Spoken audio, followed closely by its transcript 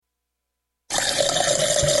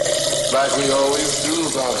like we always do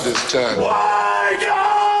about this time. Wake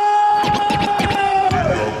up!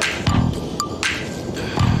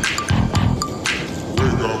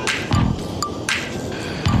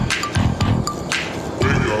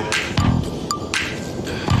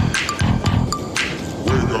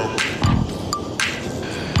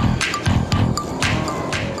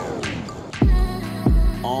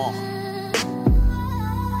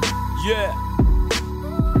 Yeah.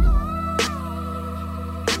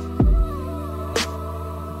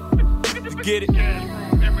 You get it?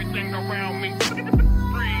 Everything around me.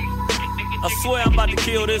 I swear I'm about to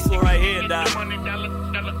kill this one right here, Doc.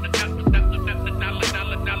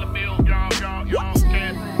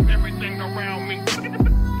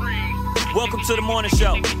 Welcome to the morning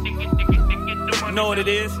show. You know what it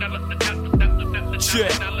is?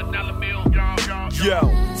 Check. Yo,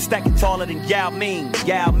 stacking taller than Yao Ming.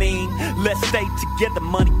 Let's stay together,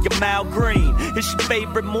 money, your Mal Green. It's your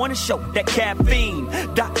favorite morning show, that caffeine.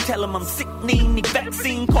 Doc, tell him I'm sick, need the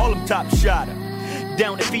vaccine. Call him top shotter.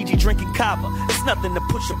 Down in Fiji drinking kava. It's nothing to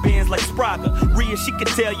push your bands like Spraga. Rhea, she can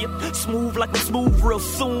tell you. Smooth like I'm smooth real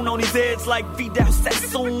soon. On these heads like Vidal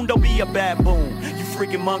Sassoon. Don't be a baboon, you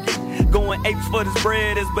freaking monkey. Going apes for this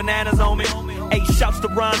bread, there's bananas on me. Hey, shouts to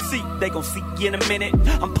Ron C. They gon' see you in a minute.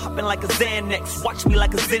 I'm popping like a Xanax. Watch me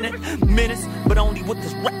like a Zenith. Menace, but only with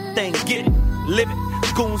this rap thing. Get it, live it.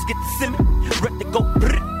 Goons get the simmer. Rep they go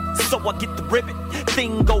brrr. So I get the ribbit.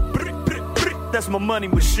 Thing go brrr. That's my money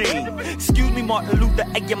machine. Excuse me, Martin Luther,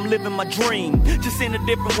 hey, I'm living my dream. Just in a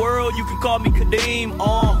different world, you can call me Kadeem.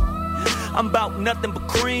 I'm about nothing but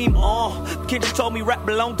cream. Kendrick told me rap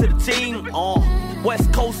belong to the team.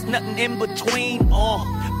 West Coast, nothing in between.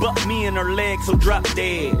 But me and her legs, so drop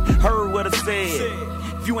dead. Heard what I said.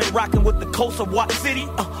 If you ain't rocking with the coast of Watt City,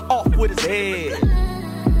 off with his head.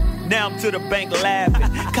 Now I'm to the bank laughing.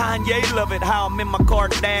 Kanye love it, how I'm in my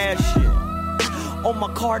Kardashian. On my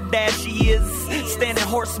Kardashian, standing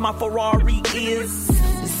horse, my Ferrari is.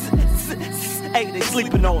 Hey, they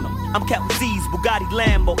sleeping on them. I'm Captain Z's, Bugatti,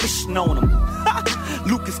 Lambo, ishing on them.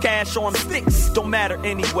 Lucas Cash on sticks, don't matter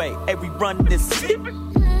anyway. Hey, we run this shit.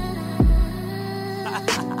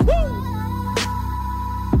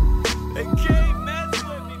 They can't mess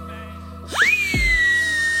with me, man.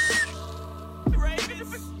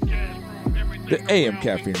 The AM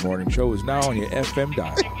Caffeine Morning Show is now on your FM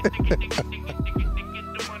dial.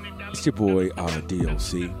 It's your boy,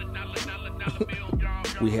 DOC.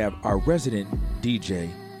 We have our resident DJ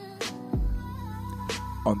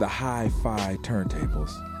on the hi-fi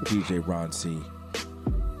turntables, DJ Ron C.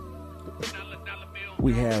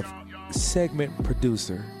 We have segment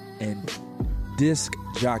producer and disc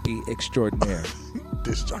jockey extraordinaire,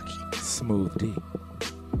 disc jockey, Smooth D.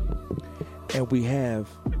 And we have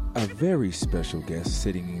a very special guest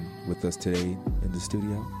sitting in with us today in the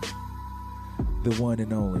studio, the one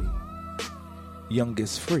and only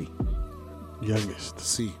Youngest Fri. Youngest,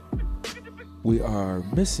 C. We are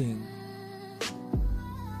missing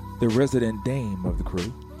the resident dame of the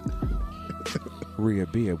crew. Rhea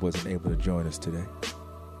Bia wasn't able to join us today.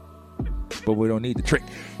 But we don't need the trick.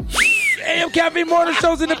 AM Caffeine Morning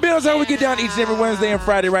Show's in the building. How we get down each and every Wednesday and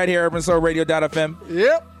Friday right here, UrbanSoulRadio.fm.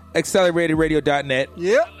 Yep. AcceleratedRadio.net.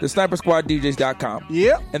 Yep. The SniperSquadDJs.com.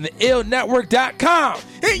 Yep. And the IllNetwork.com.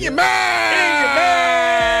 In your mouth! In your mouth!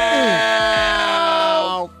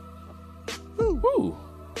 Woo.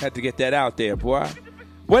 Had to get that out there, boy.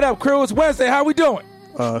 What up, crew? It's Wednesday. How we doing?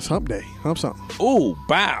 It's hump day. Hump something. Ooh,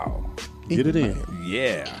 bow. Get it in.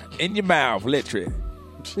 Yeah. In your mouth, literally.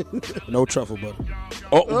 No truffle butter.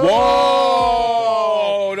 Whoa!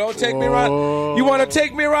 Don't take me around. You want to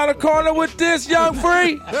take me around the corner with this, Young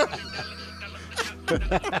Fri?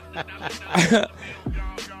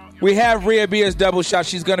 We have Rhea Bia's double shot.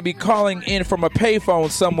 She's going to be calling in from a payphone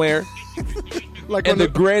somewhere Like in the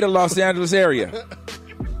greater Los Angeles area.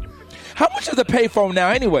 How much is the payphone now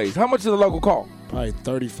anyways? How much is the local call? Probably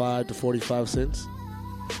 35 to 45 cents.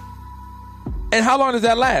 And how long does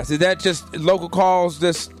that last? Is that just local calls?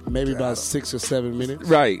 Just maybe about 6 or 7 minutes.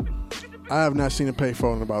 Right. I have not seen a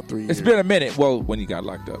payphone in about 3 years. It's been a minute. Well, when you got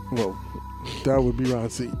locked up. Well, that would be Ron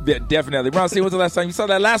C. Yeah, definitely. Ron C, when's the last time you saw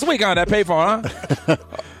that? Last week on that payphone, huh?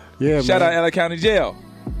 Yeah, Shout man. out LA County Jail.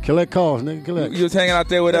 Collect calls, nigga. Collect. You was hanging out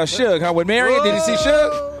there with Suge, huh? With Marion? Did you see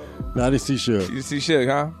Suge? No, I didn't see Suge. You see Suge,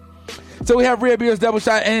 huh? So we have Rhea Bia's double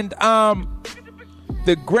shot, and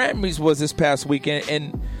the Grammys was this past weekend,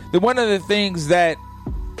 and one of the things that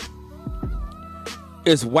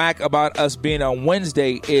is whack about us being on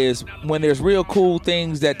Wednesday is when there's real cool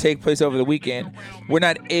things that take place over the weekend, we're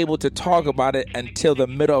not able to talk about it until the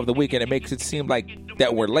middle of the weekend. It makes it seem like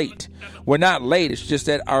that we're late. We're not late. It's just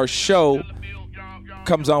that our show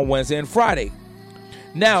comes on Wednesday and Friday.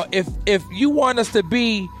 Now, if you want us to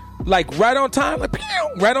be like right on time, like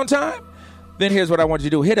right on time, then here's what I want you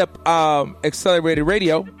to do. Hit up Accelerated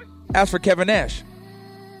Radio. Ask for Kevin Nash.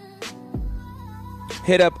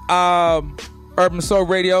 Hit up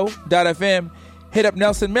UrbanSoulRadio.fm. Hit up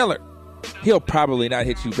Nelson Miller. He'll probably not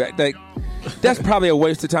hit you back. Like, that's probably a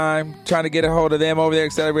waste of time trying to get a hold of them over there,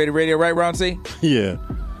 Accelerated Radio, right, Ron C? Yeah.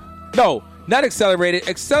 No, not Accelerated.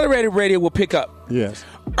 Accelerated Radio will pick up. Yes.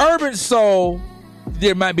 Urban Soul,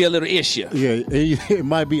 there might be a little issue. Yeah, it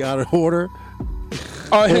might be out of order.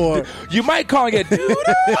 Or you might call and get doo-doo.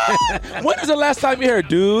 When was the last time you heard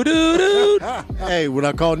doo-doo-doo? Hey, when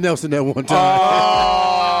I called Nelson that one time.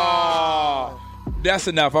 Oh, that's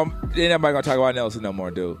enough. Ain't nobody gonna talk about Nelson no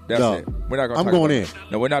more, dude. That's it. We're not gonna. I'm going in.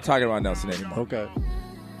 No, we're not talking about Nelson anymore. Okay.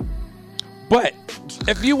 But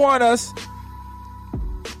if you want us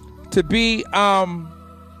to be, a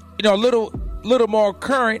little more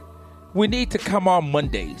current, we need to come on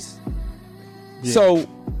Mondays. Yeah. So,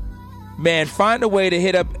 man, find a way to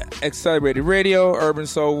hit up Accelerated Radio,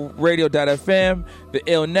 UrbanSoulRadio.fm, the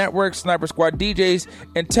Ill Network, Sniper Squad DJs,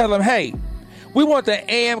 and tell them, hey, we want the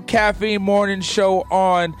Am Caffeine Morning Show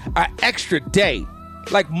on an extra day.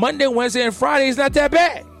 Like Monday, Wednesday, and Friday is not that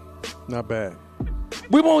bad. Not bad.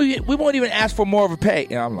 We won't even ask for more of a pay.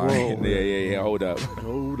 And I'm like, Whoa. yeah, hold up.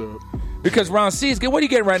 Hold up. Because Ron C's what are you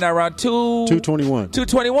getting right now, Ron?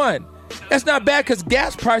 $2.21. That's not bad because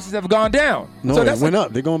gas prices have gone down. No, so they went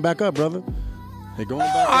up. They're going back up, brother. They're going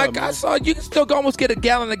back up. I saw you can still almost get a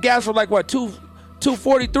gallon of gas for like what,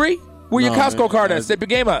 $2.43? Where your Costco card at? Step your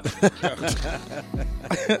game up.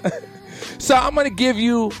 So I'm gonna give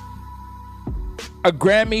you a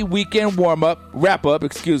Grammy weekend wrap up,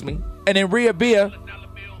 and then Rhea Bia,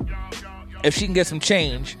 if she can get some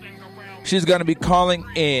change, she's gonna be calling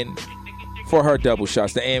in for her double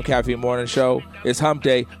shots. The AM Caffeine Morning Show is hump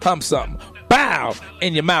day. Hump something. Bow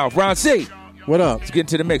in your mouth. Ron C. What up? Let's get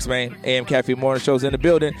into the mix, man. AM Caffeine Morning Show's in the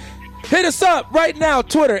building. Hit us up right now.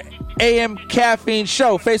 Twitter, AM Caffeine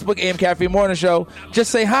Show. Facebook, AM Caffeine Morning Show. Just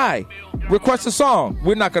say hi. Request a song.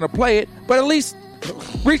 We're not going to play it, but at least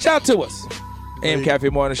reach out to us. AM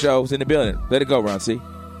Caffeine Morning Show is in the building. Let it go, Ron C.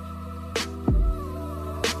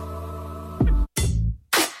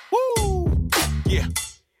 Woo! Yeah.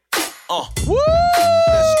 Woo!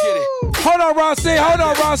 Let's get it. Hold on, Ron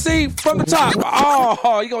C. From the top.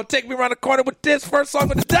 Oh, you going to take me around the corner with this first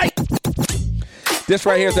song of the day? This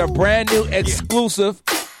right here is a brand new exclusive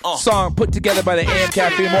song put together by the AM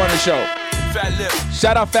Caffeine Morning Show. Fat Lip.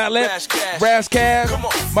 Shout out Fat Lip, Brass Cash,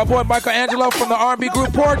 my boy Michelangelo from the R&B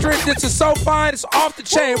group Portrait. This is so fine, it's off the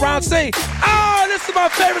chain. Ron C. Oh, this is my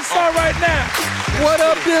favorite song right now. What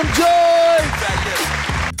up, them joys? Fat Lip.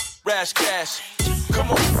 Brass Cash.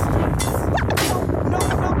 Come on.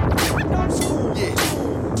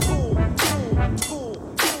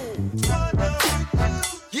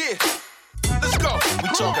 Yeah. Let's go. We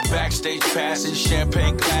talking backstage passes,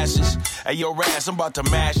 champagne glasses. Hey, yo, Raz, I'm about to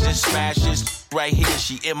mash this, smash this. Right here,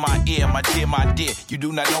 she in my ear, my dear. You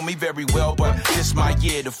do not know me very well, but this my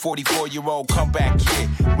year. The 44-year-old comeback kid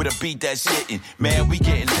with a beat that's hitting. Man, we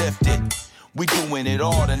getting lifted. We doing it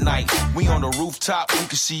all tonight. We on the rooftop, we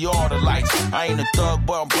can see all the lights. I ain't a thug,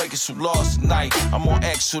 but I'm breaking some laws tonight. I'm on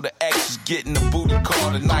X, so the X is getting the booty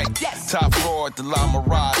call tonight. Top floor at the La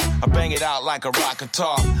Mirage. I bang it out like a rock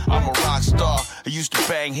guitar. I'm a rock star. I used to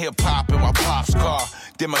bang hip-hop in my pop's car.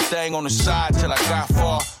 Did my thing on the side till I got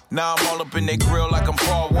far. Now I'm all up in their grill like I'm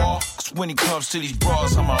Paul Wall. Cause when it comes to these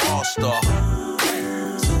bras, I'm an all-star.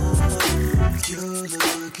 You're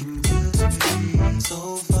looking good to me,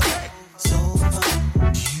 so fine.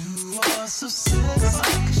 You are so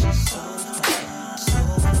sexy, she's so fine, so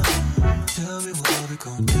fine. Tell me what we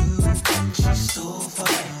gon' do. She's so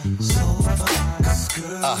fine, so fine.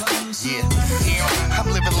 Girl, yeah. I'm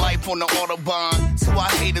living life on the Autobahn, so our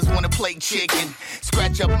haters wanna play chicken.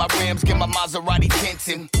 Scratch up my rims, get my Maserati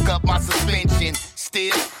tintin', up my suspension.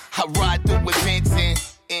 Still, I ride through with Vincent.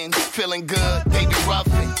 Feeling good, baby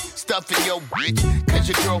ruffin', stuffing your bitch, cause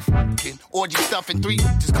your girl f***ing, orgy stuffing 3,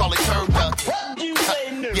 just call it turd ducking.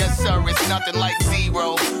 Yes sir, it's nothing like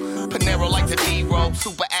zero, Panero like the Nero,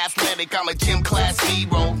 super athletic, I'm a gym class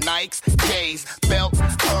hero, Nikes, J's, belt,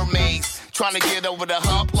 Hermes, trying to get over the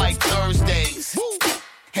hump like Thursdays.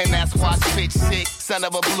 And that's why I spit sick, son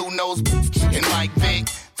of a blue nose bitch, and Mike Vick,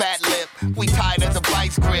 Fat Lip, we tied as a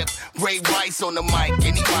vice grip, Ray Rice on the mic,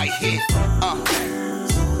 and he might hit,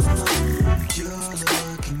 you're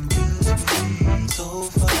looking good to me, so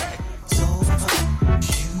fine, so fine.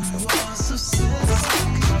 You are so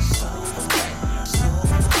sexy, so fine, so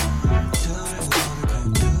fine. Tell me what we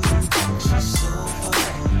gon' do. She's so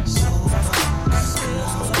fine, so fine.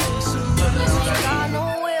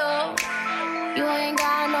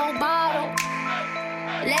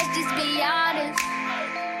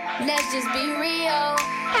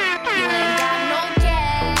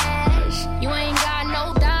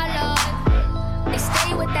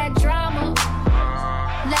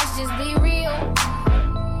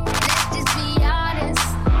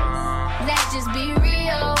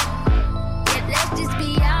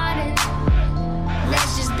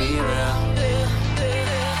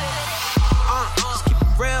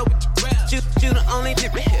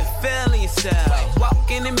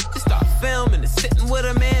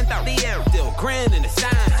 grand in the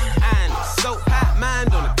sign. I'm so hot,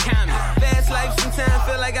 mind on the counter. Fast life sometimes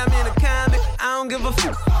feel like I'm in a comic. I don't give a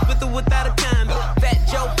fuck with or without a condom. Fat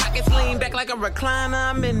Joe pockets lean back like a recliner.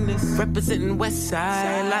 I'm in this representing West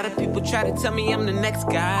Side. A lot of people try to tell me I'm the next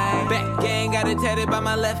guy. Back gang got it tatted by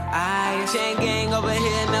my left eye. Chain gang over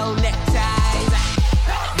here, no neckties.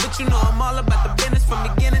 But you know I'm all about the business from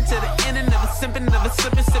beginning to the end. And never simping, never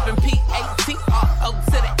slipping, sipping P-A-T-R-O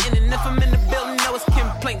to the end. And if I'm in the building, know it's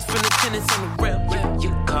complaints from the tenants on the real. You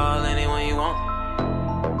can call anyone you want.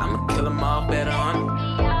 I'ma kill them all better on them.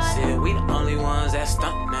 Shit, we the only ones that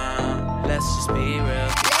stunt now. Let's just be real.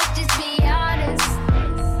 Let's just be honest.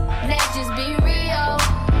 Let's just be real.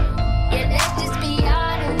 Yeah, let's just be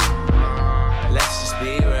honest. Let's just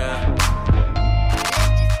be real.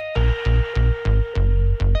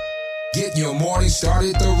 Get your morning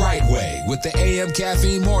started the right way with the AM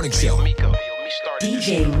Caffeine Morning Show.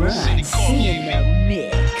 DJ Russ in the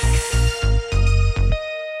mix.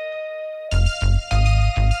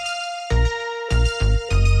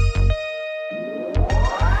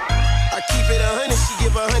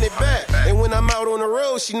 Give 100 back. And when I'm out on the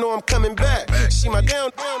road, she know I'm coming back. She my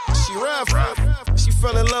down, she ride for it. She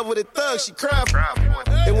fell in love with a thug, she cried for it.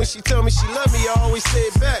 And when she tell me she love me, I always say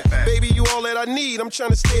it back. Baby, you all that I need, I'm trying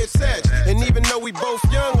to stay attached. And even though we both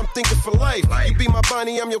young, I'm thinking for life. You be my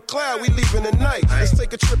Bonnie, I'm your Clyde, we leaving tonight. Let's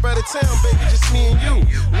take a trip out of town, baby, just me and you.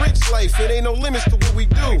 Rich life, it ain't no limits to what we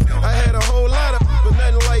do. I had a whole lot of, but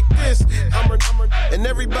nothing like this. And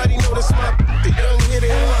everybody know that's my the young hit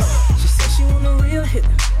it. She said she want a real hit.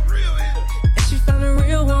 And she found a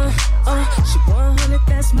real one. She 100,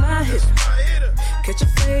 that's my hit. Catch a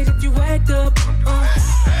fade if you act up.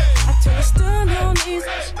 I tell her still no knees.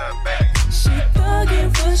 She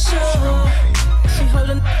thuggin' for sure. She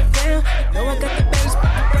holding down. Know I got the bass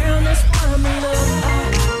around. That's why I'm in love.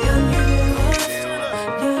 Young hit it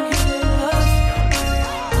love. Young hit it love.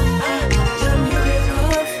 Young hit it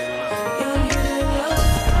love. Young hit it love.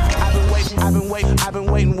 I've been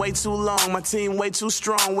waiting way too long. My team way too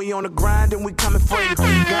strong. We on the grind and we coming for you.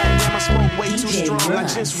 Goddamn, I smoke way too strong. I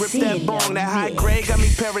just ripped that bong. That high grade got me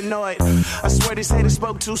paranoid. I swear these haters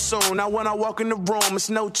spoke too soon. Now when I walk in the room, it's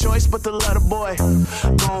no choice but to love the boy.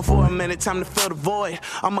 Gone for a minute, time to fill the void.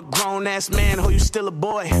 I'm a grown ass man, who you still a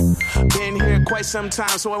boy. Been here quite some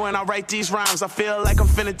time, so when I write these rhymes, I feel like I'm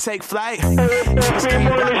finna take flight. Niggas can't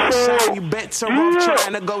block my shine. You better off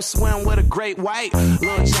trying to go swim with a great white.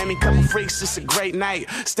 Lil' Jamie, couple freaks, it's a great night.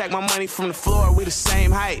 Stack my money from the floor, we the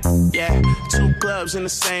same height. Yeah, 2 clubs in the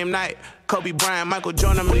same night. Kobe Bryant, Michael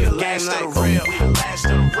Jordan, we the game like real. We the last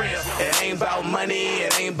of the real. It ain't about money,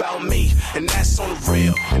 it ain't about me. And that's on the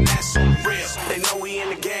real, and that's on the real. They know we in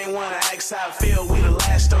the game, wanna ask how I feel. We the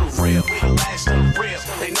last of the real, we the last of the real.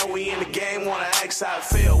 They know we in the game, wanna ask how I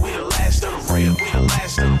feel. We the last of the real, we the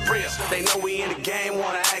last of the real. They know we in the game,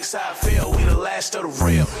 wanna ask how I feel. We the last of the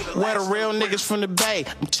real. Where the real niggas from the Bay?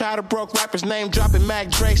 I'm tired of broke rappers, name dropping Mac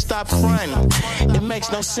Dre, stop fronting. It makes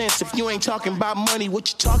no sense if you ain't talking about money. What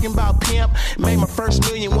you talking about, pimp? Made my first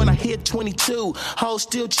million when I hit 22. Hoes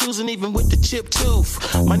still choosing even with the chip tooth.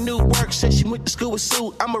 My new work says she went to school with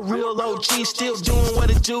Sue. I'm a real OG, still doing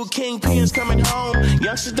what it do. Kingpins coming home,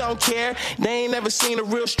 youngsters don't care. They ain't never seen a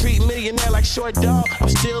real street millionaire like Short Dog. I'm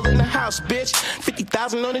still in the house, bitch.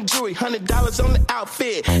 50,000 on the jewelry, $100 on the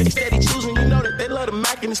outfit. They steady choosing, you know that they love the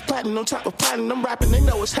Mac and it's platinum on top of platinum. I'm rapping, they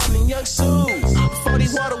know what's happening. Young Sue, 40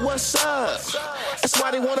 Water, what's up? That's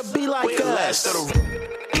why they wanna be like us.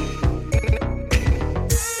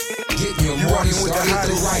 Get your morning started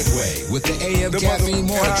the right way with the AM Caffeine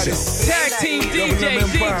Morning Show. Tag team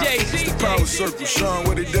DJ. It's the power circle, Sean,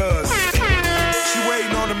 what it does. She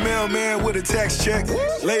waiting on the mailman with a tax check.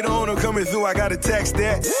 Later on, I'm coming through, I got a tax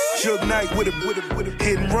that. Suge Knight with a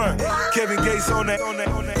hit and run. Kevin Gates on that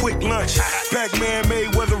quick lunch. Pac-Man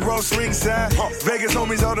Mayweather Ross ringside. Vegas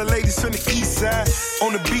homies, all the ladies from the east side.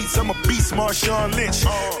 On the beats, I'm a beast, Marshawn Lynch.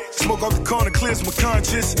 Smoke off the corner, cleanse my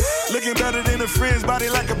conscience. Looking better than a friend's body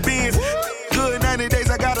like a Benz. Good 90 days,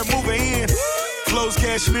 I gotta move it in. Flows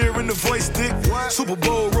cashmere in the voice stick. Super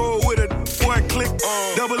Bowl roll with a one click.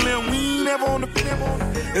 Double M, we ain't never on the.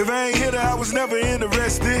 If I ain't hit her, I was never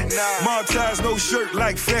interested. Mob ties, no shirt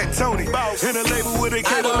like Fat Tony. In a label with a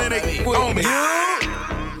cable and they on me.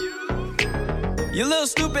 You little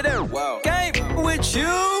stupid ass. Wow. Game with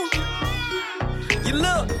you. You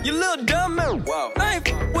little dumb man. Wow. I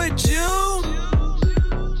ain't with you.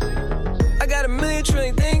 I got a million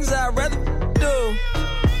trillion things I'd rather do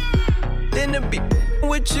than to be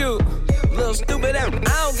with you. Little stupid ass. I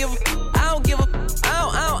don't give a.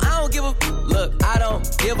 Look, I don't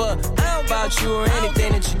give a about you or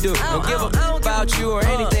anything that you do. Don't give a about you or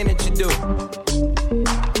anything that you do.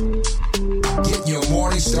 Get your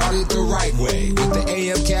morning started the right way with the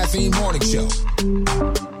AM Caffeine Morning Show.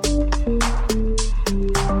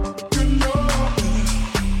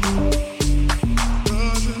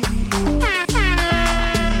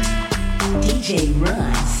 DJ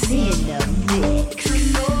Runs in the mix.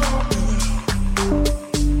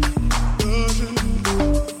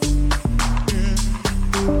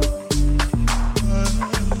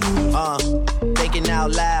 Thinking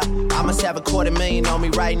out loud. I must have $250,000 on me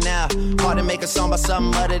right now. Hard to make a song about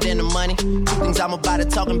something other than the money. Two things I'm about to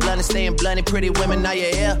talking blunt and staying blunt. Pretty women, are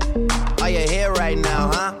you here? Are you here right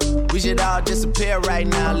now, huh? We should all disappear right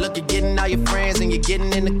now. Look, you're getting all your friends and you're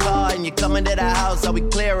getting in the car and you're coming to the house. Are we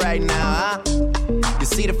clear right now, huh? You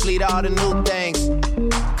see the fleet, all the new things.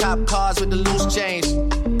 Cop cars with the loose change.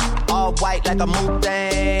 All white like a mood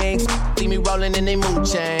things. See me rolling in they mood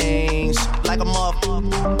change. Like a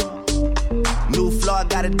motherfucker. New floor, I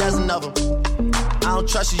got a dozen of them. I don't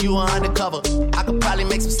trust you, you are undercover. I could probably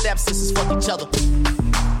make some stepsisters fuck each other.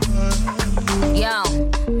 Yo,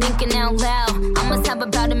 thinking out loud. I must have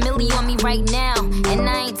about $1 million on me right now. And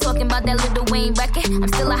I ain't talking about that Lil Wayne record. I'm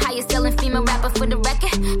still a highest selling female rapper for the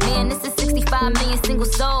record. Man, this is 65 million single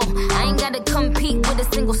soul. I ain't gotta compete with a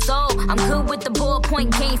single soul. I'm good with the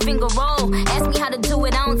ballpoint game finger roll. Ask me how to do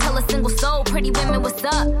it, I don't tell a single soul. Pretty women, what's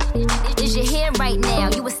up? Is your hair right now?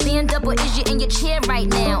 You a stand up or is you in your chair right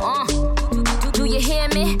now? Do you hear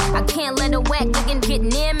me? I can't let a whack nigga get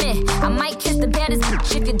near me. I might kiss the baddest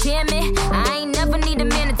bitch if you damn it. I ain't never need a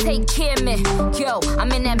man to take care of me. Yo,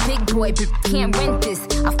 I'm in that big boy, but can't rent this.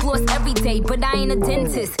 I floss every day, but I ain't a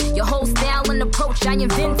dentist. Your whole style and approach I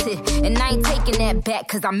invented. And I ain't taking that back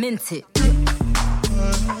cause I meant it.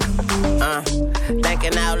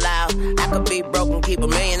 Thinking out loud. I could be broke and keep $1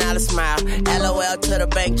 million smile. LOL to the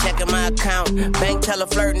bank, checking my account. Bank teller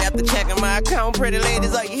flirting after checking my account. Pretty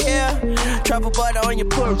ladies, are you here? Truffle butter on your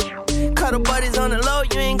porch. Cuddle buddies on the low,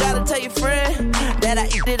 you ain't gotta tell your friend that I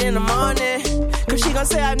eat it in the morning. Cause she gon'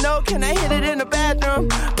 say I know, can I hit it in the bathroom?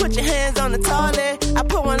 Put your hands on the toilet. I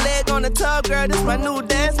put one leg on the tub, girl, this my new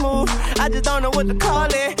dance move. I just don't know what to call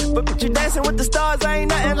it. But you dancing with the stars, I ain't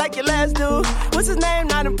nothing like your last dude. What's his name?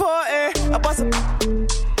 Not important. I bought some.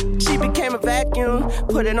 She became a vacuum.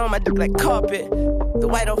 Put it on my dick like carpet. The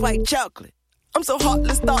white on white chocolate. I'm so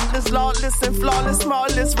heartless, thoughtless, lawless, and flawless,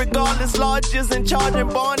 smallest, regardless, largest, and charging,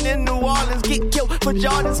 born in New Orleans. Get killed for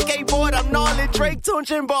Jordan, skateboard, I'm gnarly, Drake,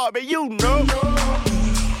 Tunch, and Barbie, you know.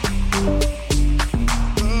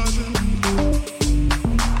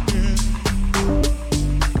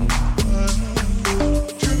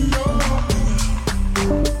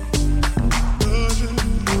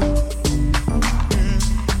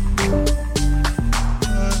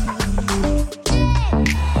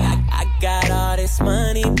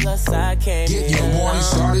 Money plus I came. Get your morning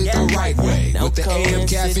started the right way with the AM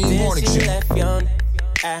Caffeine Morning Show.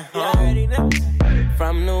 At home.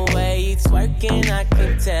 From the way you twerking, I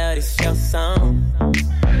can tell this your song.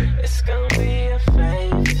 It's gonna be a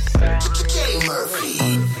favorite song. Murphy.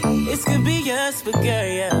 It's could be us, but girl,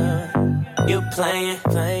 yeah, you playing.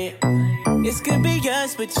 It's could be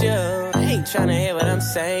us, but you ain't tryna hear what I'm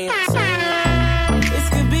saying. It's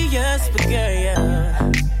could be us, but girl,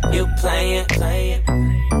 yeah, you playing.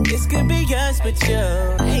 This could be us, but you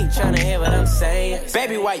ain't tryna hear what I'm saying.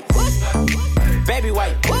 Baby white, what? Baby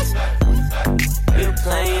white, what? You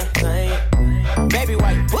playing. Baby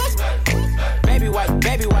white, what? Baby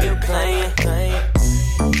white, you playing.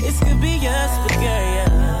 This could be us, but girl,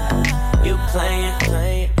 yeah, you playing.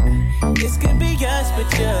 This could be us,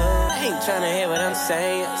 but you ain't tryna hear what I'm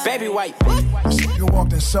saying. Baby white, what? You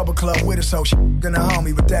walked in Supper Club with us, so she gonna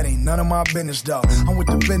homie, but that ain't none of my business, though. I'm with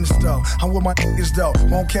the business, though. I'm with my niggas, though.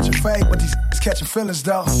 Won't catch a fade, but these catching feelings,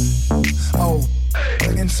 though. Oh,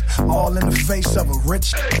 all in the face of a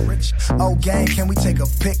rich. Oh, gang, can we take a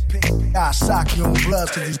pic? I sock you on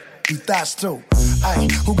bloods, cause these thoughts, too. Ay,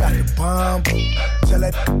 who got the bomb? Tell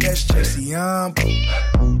that that's Tracy,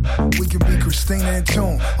 we could be Christina and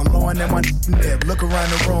Tune. I'm blowing at my nib. Look around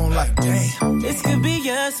the room like, damn. This could be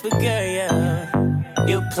us, but girl, yeah,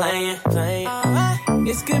 you playing.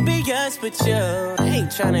 This could be us, but you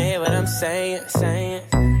ain't tryna hear what I'm saying.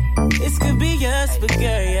 This could be us, but girl,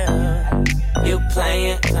 yeah, you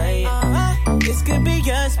playing. This could be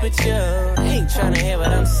us, but you ain't tryna hear what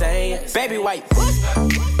I'm saying. Baby white, what?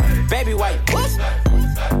 Baby white, what?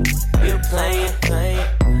 You playing.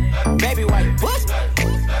 Baby white, what?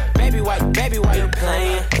 Baby white, you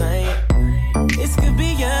playing. This could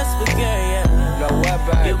be us, but girl, yeah, know what,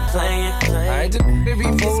 babe? You playing. I ain't ain't the to be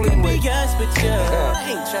fooling with. It's gonna be us, but you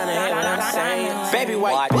ain't tryna hear what I'm saying. Baby,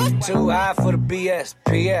 white. Too high for the BS.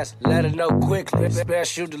 PS, let her know quickly.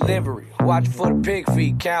 Special delivery. Watch for the pig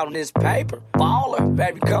feet. Counting this paper. Baller,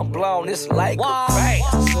 baby, come blown. This like a bang.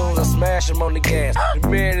 As soon as I smash him on the gas. The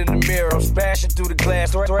mirror in the mirror. I'm smashing through the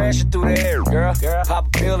glass. Thrashing through the air. Girl, pop a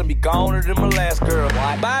pill and be goner than my last girl.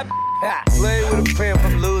 Bye. Play with a pimp,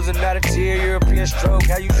 I'm losing, not a tear. European stroke,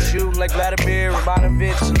 how you shooting like Vladimir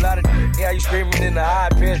Romanovich. A lot of how you screaming in the high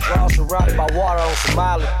pitch. Draw surrounded by water on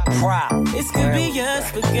Somali. Proud. It's gonna be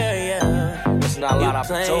us, but girl, yeah. There's not a lot of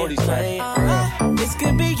opportunities, man. It's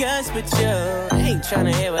gonna be us, but you ain't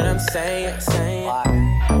tryna hear what I'm saying.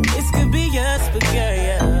 It's gonna be us, but girl,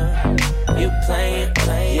 yeah. You playing.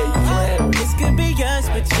 Yeah, you playing. It's gonna be us,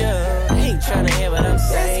 but you ain't tryna hear what I'm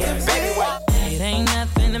saying. Baby, what? It ain't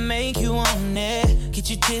nothing to make you want it. Get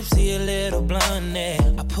you tipsy, a little blunt it.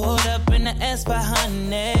 I pulled up in the S by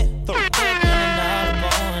honey. Throw it up and all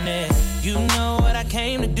up on it. You know what I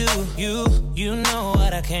came to do. You know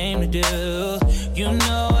what I came to do. You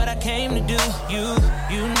know what I came to do. You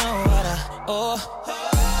know what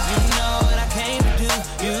you know what I came to do.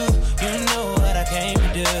 You know what I came to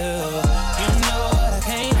do.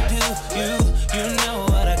 You know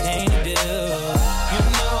what I came to do. You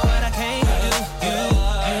know what I came to do.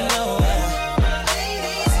 You know what I came to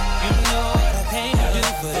do. You know what I came to do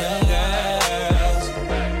for them girls.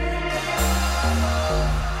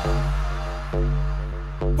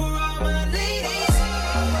 For all my ladies.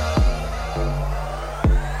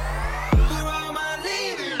 For all my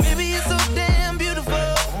ladies. Baby, you're so damn beautiful.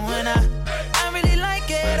 And I really like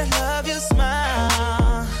it. I love your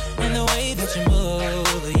smile and the way that you move.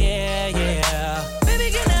 Yeah.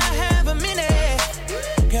 Baby, can I have a minute?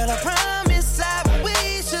 Girl, I promise I won't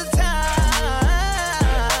waste your time.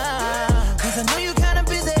 'Cause I know you're kinda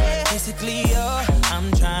busy. Basically, all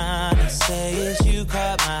I'm trying to say is you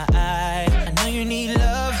caught my eye. I know you need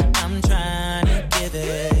love, I'm trying to give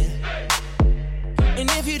it. And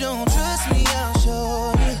if you don't trust me, I'll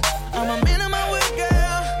show you. I'm a man of my word,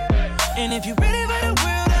 girl. And if you're ready for the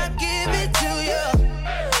world, I'll give it to you.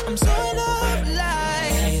 I'm so in love,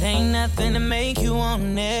 like it ain't nothing to make you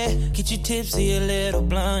want it. Get you tipsy, a little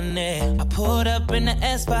blunt it. I pulled up in the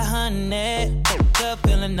S by honey. Woke up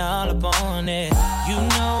feeling all up on it. You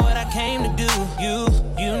know what I came to do. You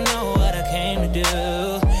know what I came to do.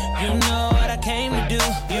 You know what I came to do.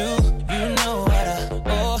 You know what I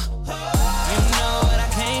you know what I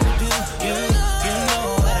came to do. You know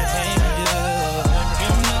what I came to do.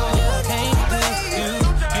 You know what I came to do.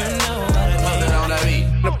 You know what I came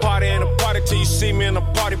to do. The party ain't a party till you see me in a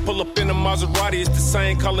party. Pull up in a Maserati, it's the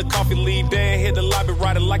same color coffee. Lead there, hit the lobby,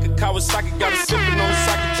 ride it like a Kawasaki. Got it sipping on the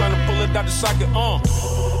socket, trying to pull it out the socket.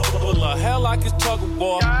 Pull a hell like it's tug of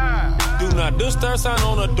war. Do not disturb sign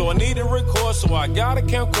on the door. Need to record, so I got a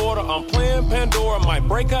camcorder. I'm playing Pandora, might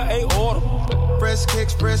break her aorta. Fresh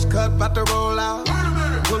kicks, fresh cut, bout to roll out.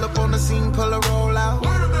 Pull up on the scene, pull a roll out.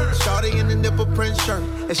 Shorty in the nipple print shirt,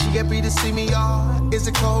 and she happy to see me, y'all. Is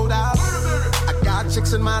it cold out? I got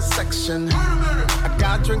chicks in my section. I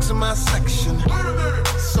got drinks in my section.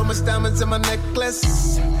 So much diamonds in my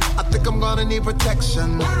necklace. I think I'm gonna need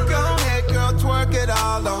protection. Go ahead, girl, twerk it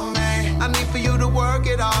all on me. I need for you to work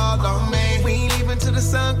it all on me. We ain't leaving till the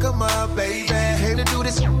sun come up, baby. Hate to do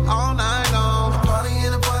this all night long. Party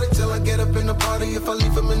in a party till I get up in the party. If I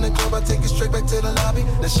leave him in the club, I take it straight back to the lobby.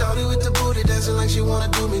 Now shawty with the booty dancing like she wanna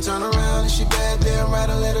do me. Turn around and she bad, damn right,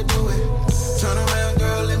 I let her do it. Turn around,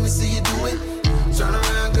 girl, let me see you do it. Turn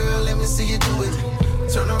around, girl, let me see you do it.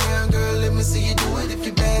 Turn around, girl, let me see you do it. If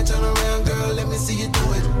you bad, turn around, girl, let me see you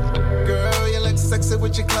do it. Girl, you look sexy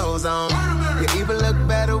with your clothes on. You even look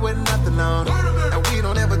better with nothing on. And we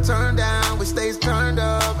don't ever turn down, we stays turned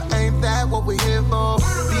up. Ain't that what we're here for?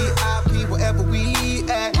 VIP, wherever we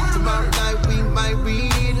at. Tomorrow night we might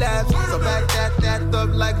relapse. So back that up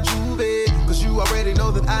like Juve. 'Cause you already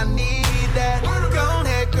know that I need that. Go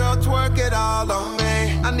ahead, girl, twerk it all on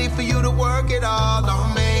me. I need for you to work it all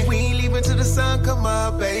on me. We ain't leaving till the sun come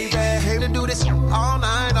up, baby. Hate to do this all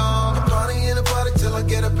night long. Party in a party till I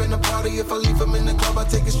get up in the party. If I leave him in the club, I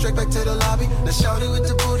take it straight back to the lobby. Now shawty with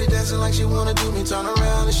the booty dancing like she wanna do me. Turn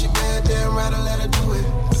around and she bad, damn right, I let her do it.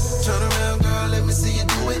 Turn around, girl, let me see you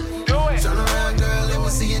do it. Turn around, girl, let me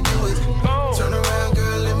see you do it. Turn around,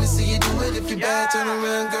 girl, let me see you do it. If you bad, turn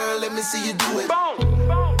around, girl, let me see you do it.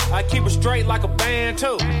 I keep it straight like a bank pan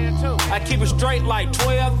too. I keep it straight like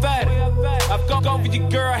 12:30. I go over your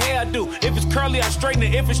girl hairdo. If it's curly, I straighten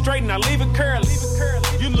it. If it's straightened, I leave it curly.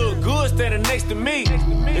 You look good standing next to me.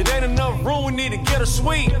 It ain't enough room, we need to get her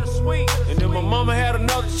sweet. And then my mama had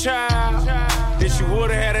another child, then she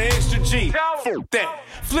would've had an extra G.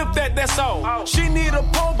 Flip that, that's all. She need a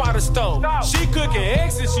pole by the stove. She cooking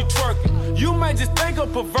eggs and she twerking. You might just think her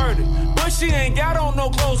perverted, but she ain't got on no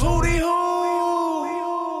clothes. Hootie hoo.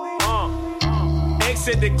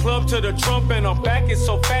 Exit the club to the trump and her back is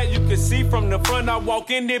so fat you can see from the front. I walk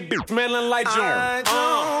in there, bitch, smelling like John. I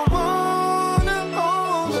don't wanna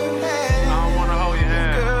hold your hand. I don't wanna hold your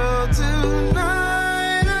hand. Girl,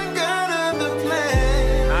 tonight I got other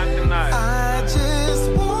plans. Not tonight. I just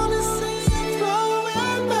wanna see you throw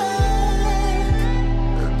it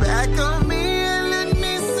back on me and let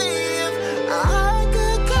me see if I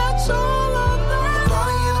could catch all of that.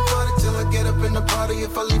 Party in the party till I get up in the party.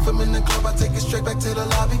 If I leave from in the club, I take it straight back to the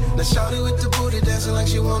lobby. Now shawty with the booty dancing like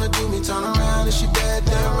she wanna do me. Turn around and she dead,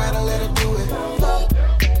 damn right, I let her do it.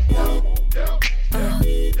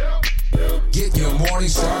 Get your morning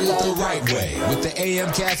started the right way with the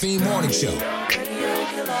AM Caffeine Morning Show.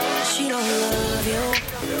 She don't love you,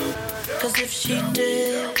 'cause if she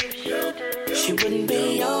did, she wouldn't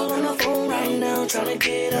be all on the phone right now trying to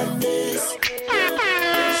get at this.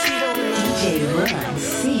 She don't love you,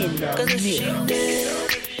 'cause if she did,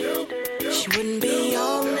 she wouldn't be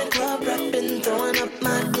all in the club rapping, throwing up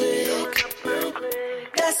my click.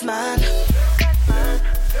 That's mine.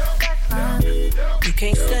 You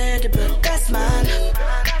can't stand it, but that's mine.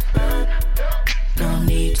 No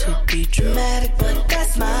need to be dramatic, but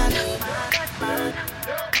that's mine.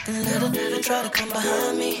 Let her try to come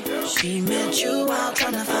behind me. She met you out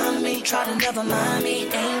trying to find me. Try to never mind me.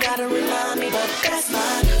 Ain't gotta remind me, but that's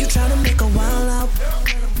mine. You try to make a wild out.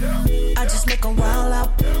 I just make a wild out.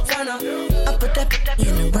 I put that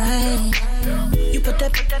in the rain. You put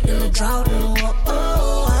that in the drought.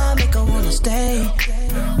 Oh, I make her wanna stay.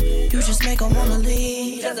 You just make her wanna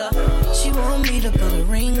leave. She want me to put a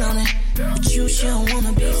ring on it, but you, she don't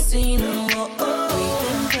wanna be seen. We've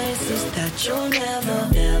been places that you'll never,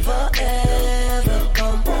 ever, ever go.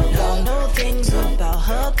 Y'all know things about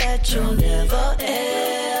her that you'll never,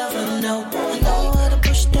 ever know. I know how to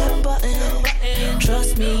push that button.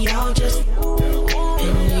 Trust me, y'all just.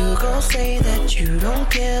 And you gon' say that you don't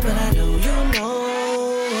care, but I know you know.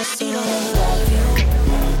 She don't love you,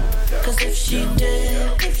 'cause if she did,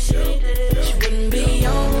 she wouldn't be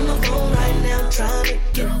on the phone right now trying to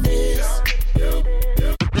get this.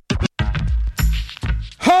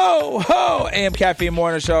 Ho, ho! Am Caffeine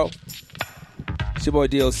Morning Show. It's your boy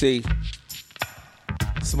DLC.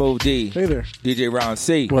 Smooth D. Hey there. DJ Ron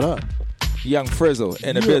C. What up? Young Frizzle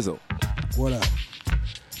and the Bizzle. What up?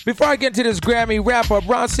 Before I get into this Grammy wrap-up,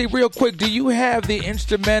 Ron C., real quick, do you have the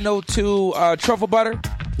instrumental to Truffle Butter?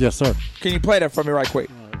 Yes, sir. Can you play that for me right quick?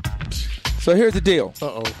 So here's the deal.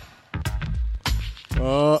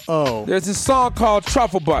 Uh-oh. There's this song called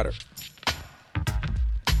Truffle Butter.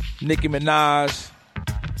 Nicki Minaj,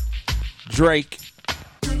 Drake.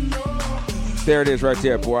 There it is right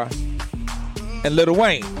there, boy. And Lil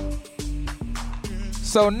Wayne.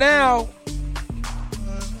 So now,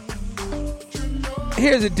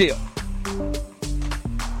 here's the deal.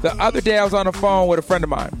 The other day I was on the phone with a friend of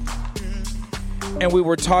mine, and we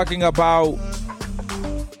were talking about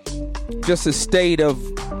just the state of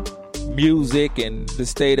music and the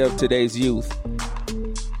state of today's youth.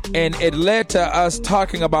 And it led to us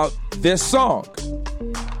talking about this song,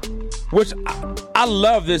 which I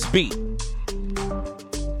love this beat.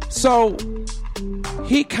 So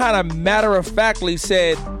he kind of matter-of-factly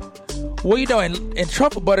said, well, you know, in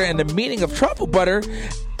Truffle Butter and the meaning of Truffle Butter,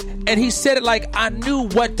 and he said it like I knew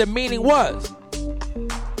what the meaning was.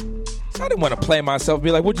 So I didn't want to play myself and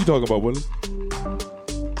be like, what you talking about, Willis?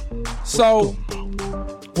 So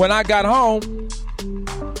when I got home,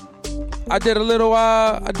 I did a little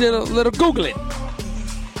Googling,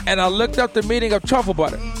 and I looked up the meaning of Truffle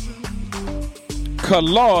Butter. 'Cause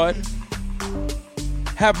Lord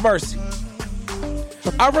have mercy.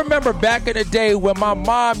 I remember back in the day when my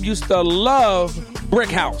mom used to love Brick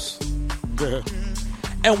House.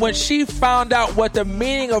 And when she found out what the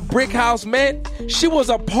meaning of Brick House meant, she was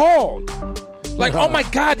appalled. Like, oh my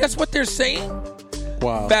God, that's what they're saying?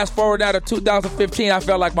 Wow. Fast forward now to 2015, I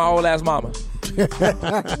felt like my old ass mama.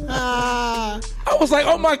 I was like,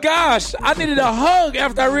 oh my gosh, I needed a hug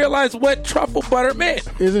after I realized what Truffle Butter meant.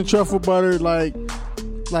 Isn't Truffle Butter like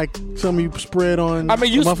like some you spread on. I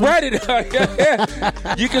mean, you spread it.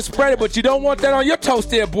 You can spread it, but you don't want that on your toast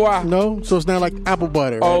there, boy. No, so it's not like apple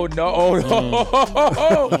butter. Right? Oh, no. Oh,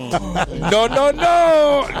 no.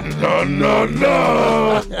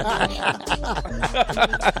 No.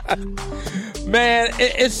 Man,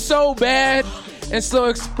 it's so bad and so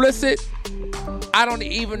explicit. I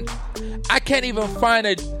can't even find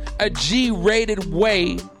a G-rated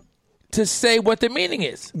way to say what the meaning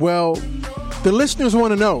is. Well, the listeners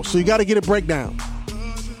want to know, so you got to get a breakdown.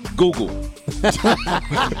 Google.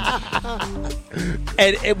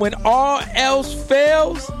 and when all else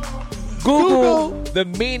fails, Google the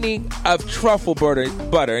meaning of truffle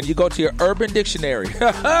butter, and you go to your Urban Dictionary.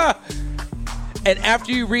 And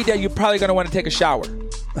after you read that, you're probably going to want to take a shower.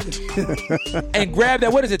 And grab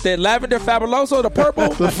that, what is it, the lavender fabuloso, the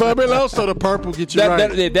purple? The fabuloso, the purple, get you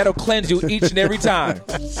right. That'll cleanse you each and every time.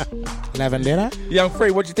 Lavendera? Young Free,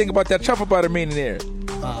 what you think about that truffle butter meaning there?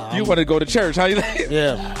 You want to go to church, huh?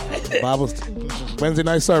 Yeah. Bible's Wednesday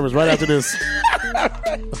night service right after this.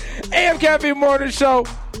 Am Caffeine Morning Show.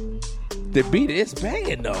 The beat is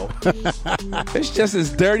banging, though. It's just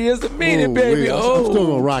as dirty as the meaning, baby. I'm still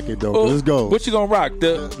going to rock it, though. Let's go. What you going to rock?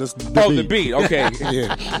 The beat. Okay.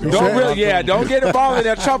 Yeah. Don't get involved in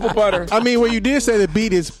that truffle butter. I mean, when you did say the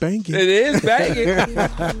beat is banging. It is banging.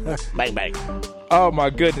 Bang, bang. Oh, my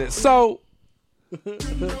goodness. So,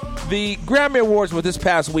 the Grammy Awards were this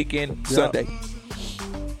past weekend, Sunday.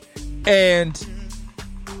 And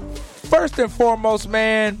first and foremost,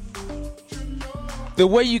 man, the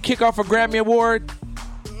way you kick off a Grammy Award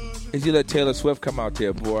is you let Taylor Swift come out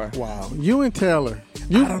there, boy. Wow. You and Taylor.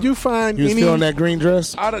 You find you still in that green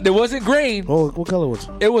dress? It wasn't green. Oh, what color was it?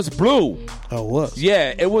 It was blue. Oh, it was?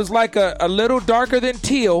 Yeah, it was like a little darker than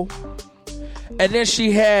teal. And then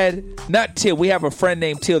she had, not Teal, we have a friend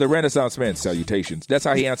named Teal, the Renaissance man. Salutations. That's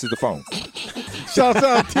how he answers the phone. Shout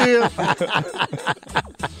out, Teal.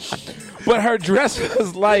 But her dress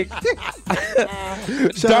was like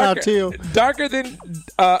darker than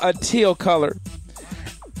a teal color.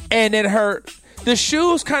 And then the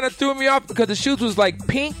shoes kind of threw me off because the shoes was like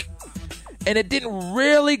pink. And it didn't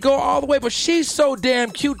really go all the way. But she's so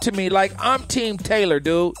damn cute to me. Like, I'm Team Taylor,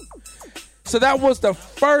 dude. So that was the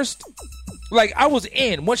first... Like, I was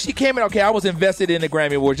in. Once she came in, okay, I was invested in the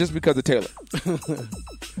Grammy Awards just because of Taylor.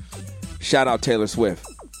 Shout out Taylor Swift.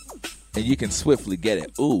 And you can swiftly get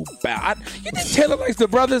it. Ooh, bow. You think Taylor likes the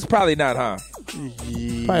brothers? Probably not, huh?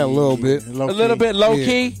 Probably a little bit. A little bit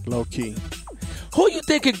low-key? Low-key. Who you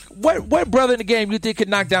think could... What brother in the game you think could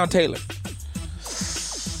knock down Taylor?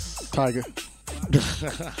 Tiger. You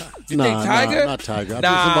think Tiger? Not Tiger.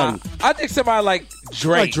 I think somebody like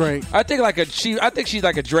Drake. Like Drake. I think she's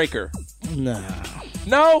like a Draker. Nah.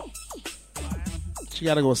 No? You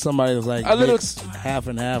got to go with somebody that's like a little half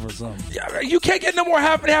and half or something. You can't get no more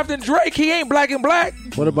half and half than Drake. He ain't black and black.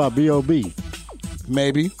 What about B.O.B.?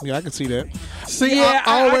 Maybe. Yeah, I can see that. See, yeah,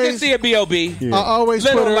 I can see a B.O.B. Yeah. I always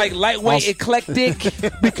little put her like lightweight, eclectic.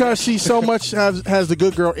 Because she so much has the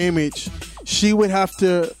good girl image, she would have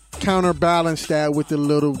to counterbalance that with a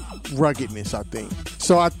little ruggedness, I think.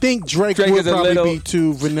 So I think Drake would probably be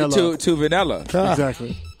too vanilla. Too vanilla.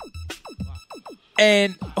 Exactly.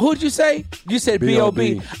 And who'd you say? You said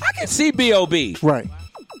B.O.B. I can see B.O.B. Right.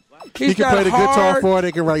 He can play the guitar for it.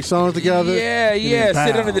 They can write songs together. Yeah.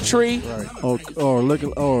 Sit under the tree. Right. Or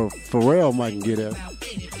Pharrell might get it.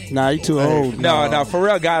 Nah, he too old. No,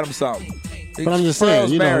 Pharrell got him something. But I'm just Pharrell's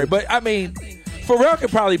saying, married. But I mean, Pharrell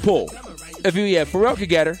could probably pull. Pharrell could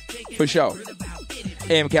get her for sure.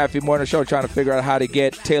 Am Caffeine Morning Show trying to figure out how to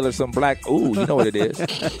get Taylor some black. Ooh, you know what it is.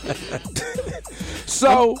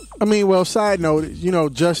 So, I mean, well, side note,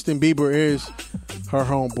 Justin Bieber is her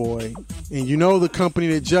homeboy. And the company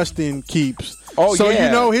that Justin keeps. Oh, so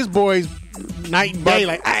yeah. His boys night and day,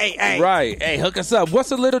 like, hey. Right. Hey, hook us up. What's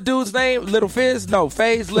the little dude's name? Little Fizz? No,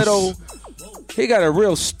 Faze. He got a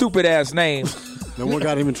real stupid-ass name. The one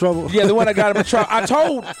got him in trouble? Yeah, the one that got him in trouble. I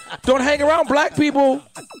told, don't hang around black people,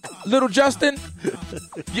 little Justin.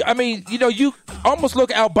 I mean, you almost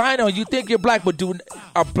look albino and you think you're black, but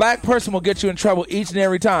a black person will get you in trouble each and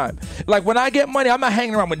every time. Like, when I get money, I'm not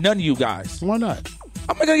hanging around with none of you guys. Why not?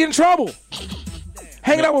 I'm not going to get in trouble.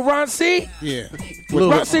 Hanging out with Ron C? Yeah.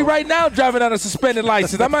 Ron C right now driving on a suspended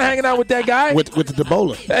license. I'm not hanging out with that guy. With the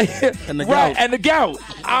Ebola. And the gout. And the gout.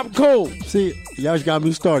 I'm cool. See, y'all just got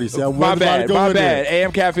me started. See, my bad.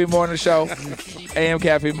 AM Caffeine Morning Show. AM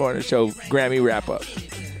Caffeine Morning Show. Grammy wrap-up.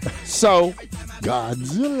 So,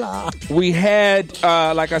 Godzilla. We had,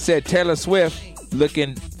 like I said, Taylor Swift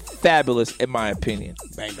looking fabulous, in my opinion.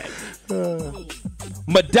 Bang, bang.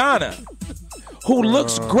 Madonna, who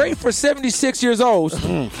looks great for 76 years old.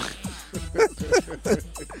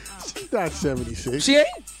 She's not 76. She ain't?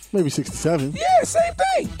 Maybe 67. Yeah, same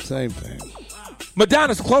thing. Same thing.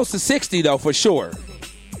 Madonna's close to 60, though, for sure.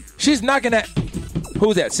 She's knocking at...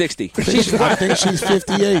 Who's at 60? I think she's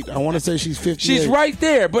 58. I want to say she's 58. She's right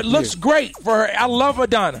there, but looks great for her. I love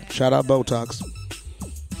Madonna. Shout out Botox.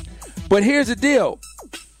 But here's the deal.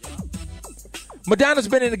 Madonna's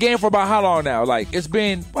been in the game for about how long now? Like, it's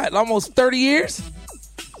been, what, almost 30 years?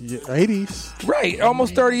 Yeah, 80s. Right,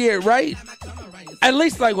 almost 30 years, right? At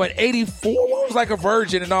least, like, what, 84? What was, like, a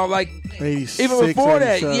virgin and all, like, 86, even before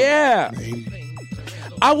that, 87. yeah.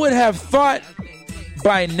 I would have thought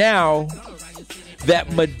by now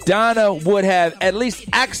that Madonna would have at least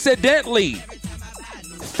accidentally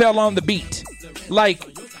fell on the beat. Like,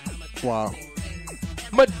 wow.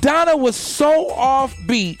 Madonna was so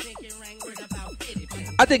offbeat.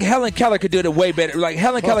 I think Helen Keller could do it way better. Like,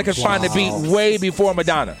 Helen Keller could find the beat way before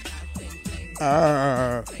Madonna.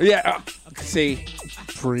 See,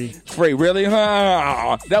 Free, really?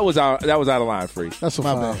 That was out of line, Free. That's a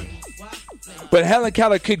foul. But Helen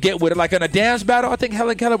Keller could get with it. Like in a dance battle, I think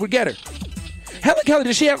Helen Keller would get her. Helen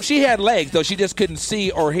Keller, she had legs, though. She just couldn't see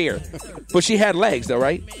or hear. But she had legs, though,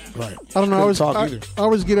 right? Right. I don't know. I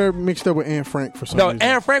always get her mixed up with Anne Frank for some reason. No,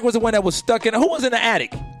 Anne Frank was the one that was stuck in. Who was in the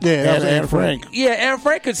attic? Yeah, that was Anne Frank. Yeah, Anne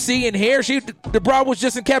Frank could see and hear. The broad was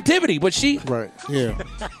just in captivity, but she... Right. Yeah.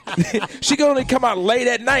 She could only come out late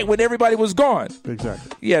at night when everybody was gone.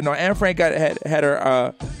 Exactly. Yeah, no, Anne Frank had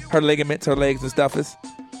her ligaments, her legs and stuff.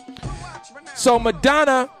 So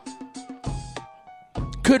Madonna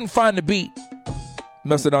couldn't find the beat.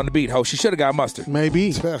 Mustard on the beat, ho. She should have got mustard.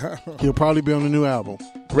 Maybe. He'll probably be on the new album.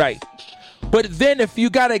 Right. But then if you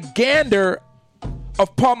got a gander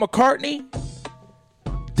of Paul McCartney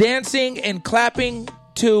dancing and clapping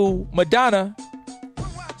to Madonna,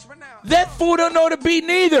 that fool don't know the beat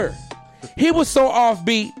neither. He was so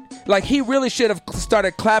offbeat. Like, he really should have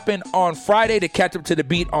started clapping on Friday to catch up to the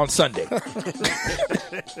beat on Sunday.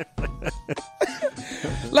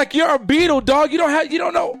 Like, you're a Beatle, dog. You're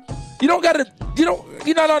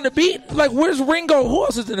not on the beat. Like, where's Ringo? Who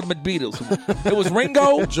else is in the Beatles? It was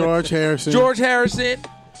Ringo, George Harrison,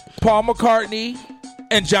 Paul McCartney,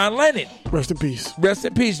 and John Lennon. Rest in peace. Rest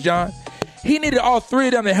in peace, John. He needed all three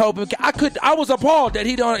of them to help him. I was appalled that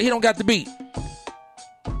he don't got the beat.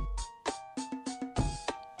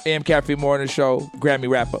 Am Caffeine Morning Show, Grammy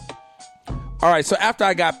wrap-up. All right, so after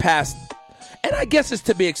I got past, and I guess it's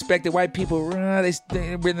to be expected, white people, they're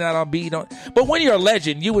really not on beat. But when you're a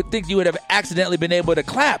legend, you would think you would have accidentally been able to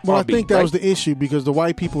clap Well, on I think beat, that right? was the issue because the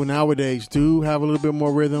white people nowadays do have a little bit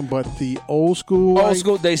more rhythm, but the old school,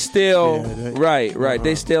 they still, right.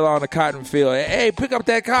 They still on the cotton field. Hey, pick up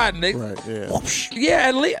that cotton. Whoosh. Yeah,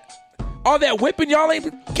 at least all that whipping, y'all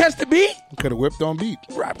ain't catch the beat? Could have whipped on beat.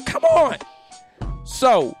 Right, come on.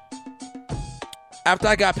 So, after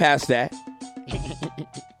I got past that,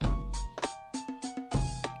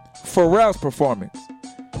 Pharrell's performance.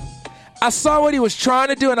 I saw what he was trying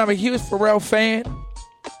to do, and I'm a huge Pharrell fan,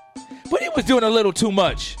 but he was doing a little too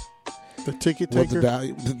much. The ticket taker?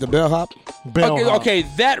 The bellhop? Okay,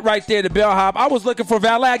 that right there, the bellhop. I was looking for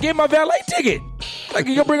valet. I gave my valet ticket. Like,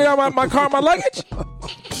 you gonna bring it out my car, my luggage?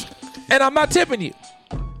 And I'm not tipping you.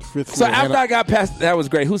 So after I got past, that was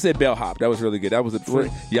great. Who said bellhop? That was really good. That was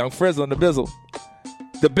a young Frizzle and the Bizzle.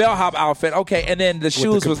 The bellhop outfit, okay, and then the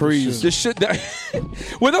shoes was well,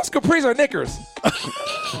 those capris are knickers.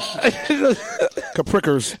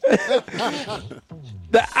 Caprickers.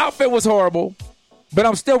 The outfit was horrible, but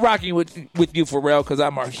I'm still rocking with you, Pharrell, because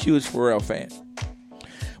I'm a huge Pharrell fan.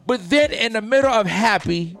 But then in the middle of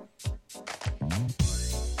Happy,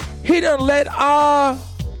 he done let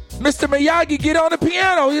Mr. Miyagi get on the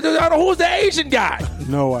piano. I don't know who's the Asian guy.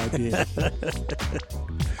 No idea.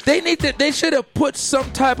 They should have put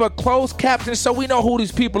some type of closed caption so we know who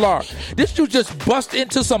these people are. This dude just bust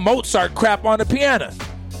into some Mozart crap on the piano.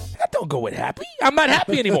 That don't go with Happy. I'm not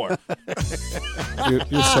happy anymore. You're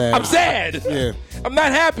sad. I'm sad. Yeah. I'm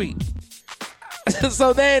not happy.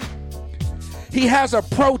 So then he has a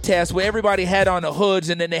protest where everybody had on the hoods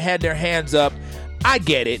and then they had their hands up. I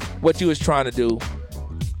get it, what you was trying to do.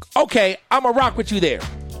 Okay, I'm going to rock with you there.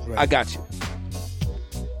 Right. I got you.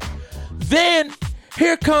 Then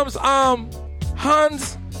here comes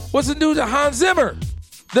Hans, what's the dude? Hans Zimmer,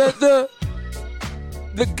 the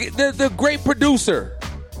great producer.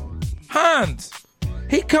 Hans,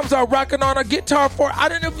 he comes out rocking on a guitar I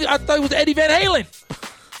thought it was Eddie Van Halen.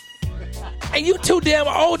 And you too damn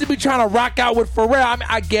old to be trying to rock out with Pharrell. I mean,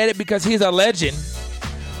 I get it because he's a legend.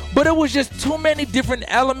 But it was just too many different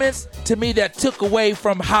elements to me that took away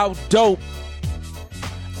from how dope.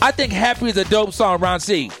 I think Happy is a dope song, Ron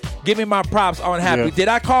C. Give me my props on Happy. Yeah. Did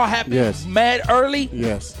I call Happy mad early?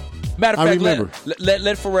 Yes. Matter of I fact, remember.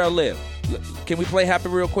 let Pharrell live. Can we play Happy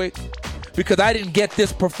real quick? Because I didn't get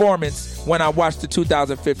this performance when I watched the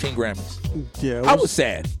 2015 Grammys. Yeah, I was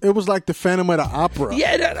sad. It was like the Phantom of the Opera.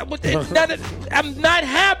 Yeah, I'm not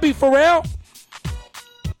happy, Pharrell.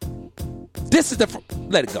 This is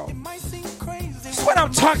let it go. That's what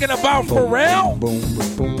I'm talking about, Pharrell. Boom,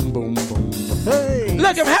 boom, boom, boom. Hey.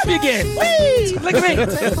 Look, I'm happy again. Whee! Look at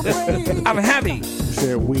me. I'm happy. You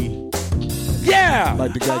said we. Yeah.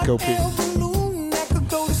 Like the Geico people.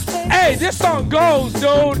 Hey, this song goes,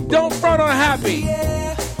 dude. Don't front on Happy.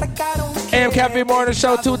 Am Caffeine Morning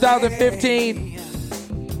Show 2015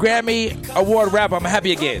 Grammy Award rap. I'm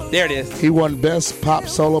happy again. There it is. He won Best Pop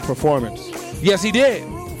Solo Performance. Yes, he did.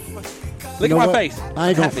 Look at my face. I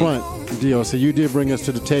ain't gonna front, Dio. So you did bring us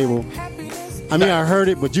to the table. I mean, I heard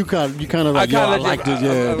it, but you kind of like, I liked it.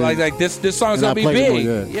 Yeah, like this song's gonna be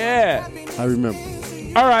big. Yeah, I remember.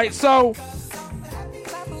 All right, so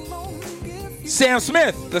Sam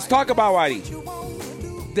Smith. Let's talk about Whitey.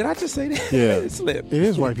 Did I just say that? Yeah, it slipped. It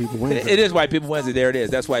is White People Wednesday. It is White People Wednesday. There it is.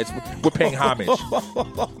 That's why we're paying homage.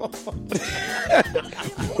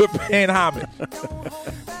 We're paying homage.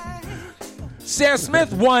 Sam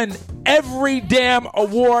Smith won every damn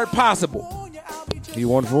award possible. He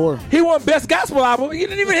won 4. He won Best Gospel Album. He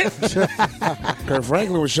didn't even hit. Kirk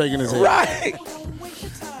Franklin was shaking his head. Right.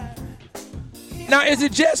 Now, is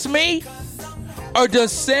it just me? Or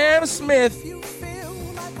does Sam Smith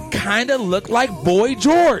kind of look like Boy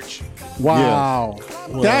George? Wow. Yeah.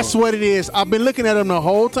 Well, that's what it is. I've been looking at him the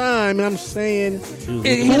whole time, and I'm saying,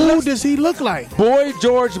 who does he look like? Boy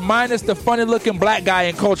George minus the funny-looking black guy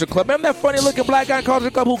in Culture Club. Remember that funny-looking black guy in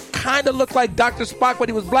Culture Club who kind of looked like Dr. Spock when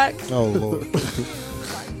he was black? Oh, Lord.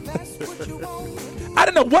 I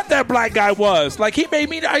didn't know what that black guy was. Like, he made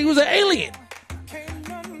me he was an alien.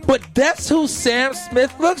 But that's who Sam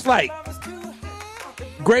Smith looks like.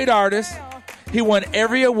 Great artist. He won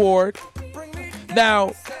every award.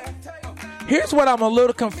 Now, here's what I'm a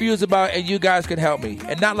little confused about, and you guys can help me.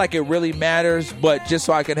 And not like it really matters, but just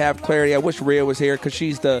so I can have clarity. I wish Rhea was here because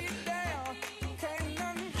she's the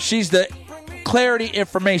clarity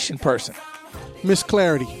information person. Miss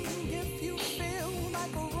Clarity.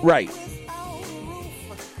 Right.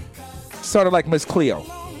 Sort of like Miss Cleo.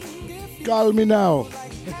 Call me now.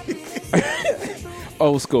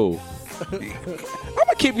 Old school. I'm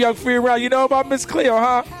gonna keep Young Free around. You know about Miss Cleo,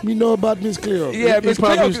 huh? You know about Miss Cleo. Yeah, Miss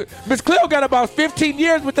Cleo got about 15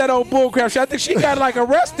 years with that old bullcrap shit. I think she got like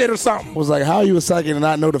arrested or something. Was like, how you a psychic and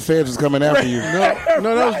not know the feds was coming after you? No, that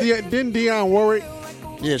was didn't Dionne Warwick?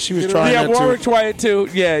 Yeah, she was trying that too. Yeah, Warwick tried it too.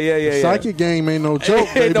 Yeah. Psychic game ain't no joke,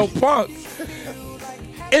 Ain't baby. no punk.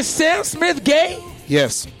 Is Sam Smith gay?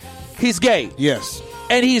 Yes. He's gay. Yes.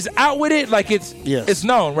 And he's out with it, like it's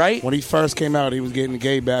known, right? When he first came out, he was getting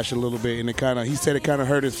gay bashed a little bit, and he said it kind of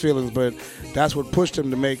hurt his feelings, but that's what pushed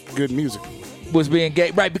him to make good music. Was being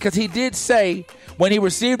gay, right? Because he did say when he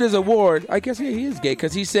received his award, I guess he is gay,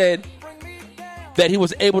 because he said that he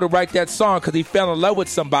was able to write that song because he fell in love with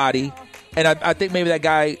somebody, and I think maybe that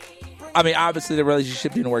guy. I mean, obviously the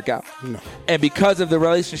relationship didn't work out, no. And because of the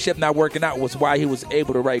relationship not working out, was why he was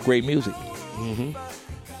able to write great music. Mm-hmm.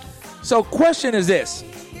 So, question is this: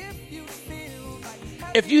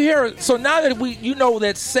 if you hear, so now that you know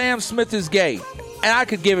that Sam Smith is gay, and I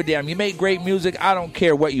could give a damn. You make great music. I don't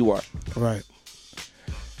care what you are. Right.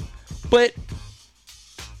 But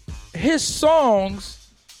his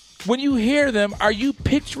songs, when you hear them, are you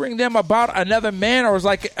picturing them about another man, or is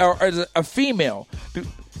a female?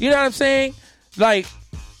 You know what I'm saying? Like,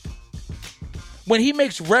 when he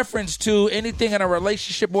makes reference to anything in a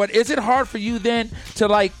relationship, is it hard for you then to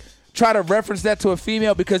like try to reference that to a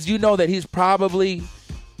female because you know that he's probably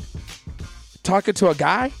talking to a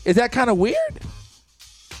guy? Is that kind of weird?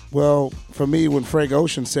 Well, for me, when Frank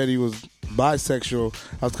Ocean said he was bisexual,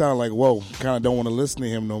 I was kind of like, whoa, kind of don't want to listen to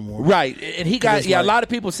him no more. Right. And he got, a lot of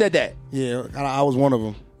people said that. Yeah, I was one of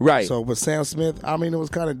them. Right. So, but Sam Smith, I mean, it was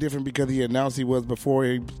kind of different because he announced he was before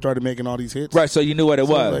he started making all these hits. Right, so you knew what it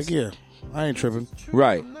was. Like, yeah, I ain't tripping.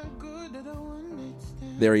 Right.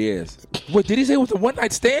 There he is. Wait, did he say it was a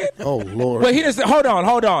one-night stand? Oh, Lord. Wait, he didn't say, hold on.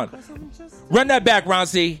 Run that back, Ron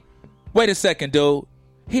C. Wait a second, dude.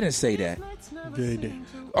 He didn't say that. Yeah, he did.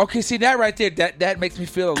 Okay, see, that right there, that makes me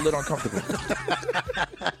feel a little uncomfortable.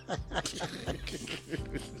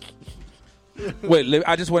 Wait,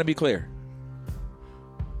 I just want to be clear.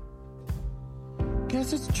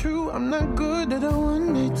 Guess it's true, I'm not good at a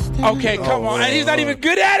one-night stand. Okay, come on. And he's not even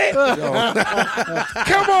good at it?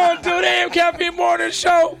 Come on, dude. Am Caffeine Morning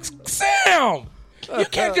Show. Sam, you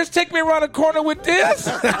can't just take me around the corner with this.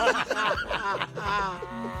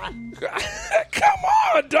 Come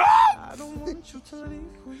on, dog.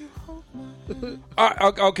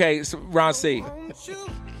 Okay, so Ron C.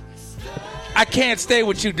 I can't stay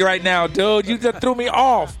with you right now, dude. You just threw me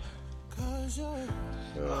off.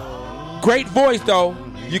 Great voice, though.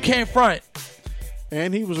 You can't front.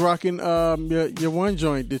 And he was rocking your one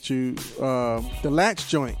joint that you, the Latch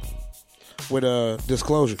joint. With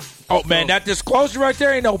Disclosure. Oh, man, that Disclosure right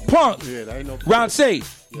there ain't no punk. Yeah, that ain't no punk. Ron C,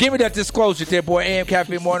 give me that Disclosure there, boy. Am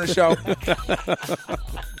Caffeine Morning Show.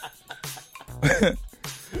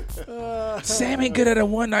 Sam ain't good at a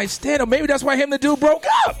one-night stand, or maybe that's why him and the dude broke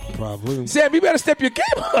up. Probably. Sam, you better step your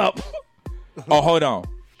game up. Oh, hold on.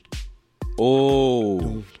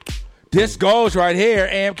 Oh. This goes right here.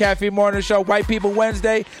 Am Caffeine Morning Show, White People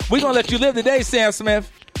Wednesday. We're going to let you live today, Sam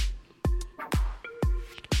Smith.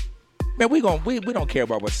 Man, we don't care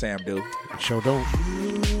about what Sam do. Sure don't.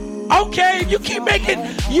 Okay, you keep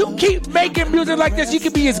making music like this, you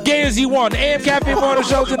can be as gay as you want. The Am Caffeine Morning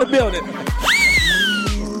Show's in the building.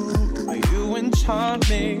 You enchant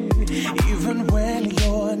me, even when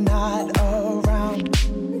you're not around.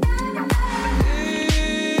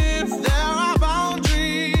 If there are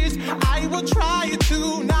boundaries, I will try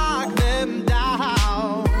to knock them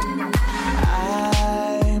down.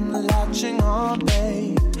 I'm latching on,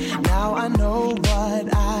 babe. Now I know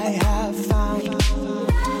what I have found.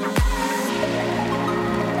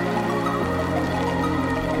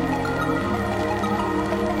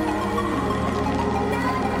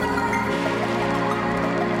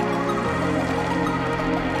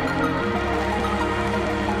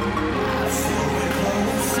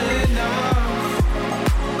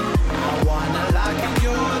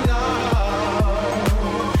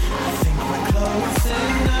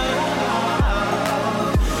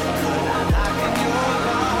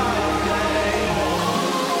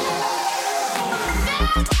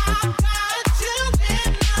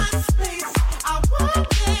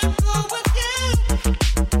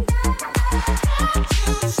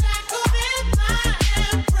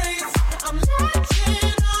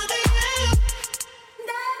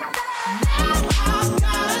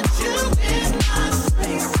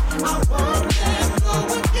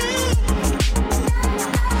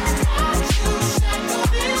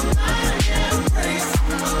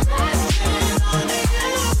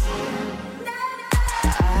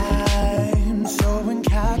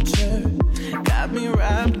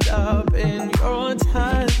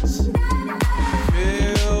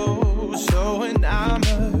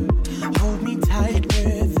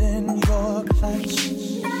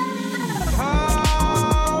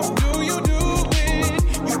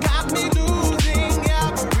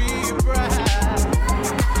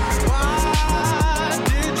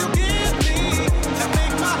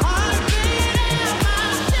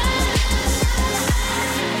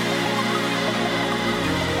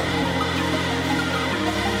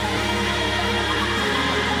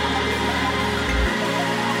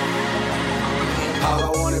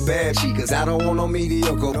 Cause I don't want no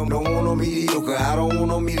mediocre, don't want no mediocre, I don't want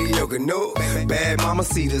no mediocre, no. Bad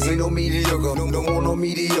mamacitas, ain't no mediocre, don't want no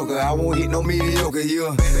mediocre, I won't hit no mediocre,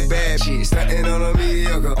 you bad shit, stuntin' on a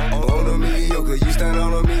mediocre, on a mediocre, you stunt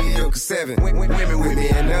on a mediocre, 7 women with me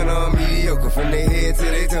and none on mediocre, from their head to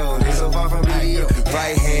their toe, they so far from mediocre,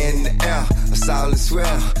 right hand in the air, a solid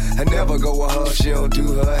swell, I never go with her, she don't do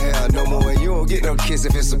her hair no more, and you don't get no kiss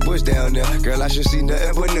if it's a bush down there, girl I should see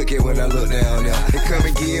nothing but look at when I look down there, they come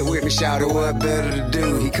and get with me, shout out what better to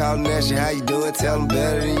do, he callin' at you, how you doing, tell him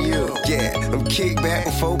better than you, yeah, I'm kick back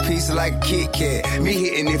with 4 pieces like a Kit Kat, me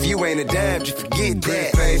hitting if you ain't a dime, you forget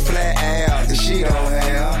that, fade flat out, the she don't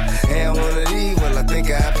have one of these, well I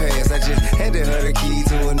think I passed, I just handed her the key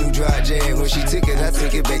to a new dry jam, when she took it, I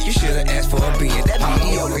took it back, you should've asked for a being, that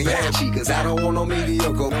mediocre, bad cheek, cause I don't want no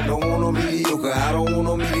mediocre, don't want no mediocre, I don't want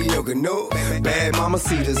no mediocre, no, bad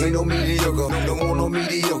mamacitas, ain't no mediocre, don't want no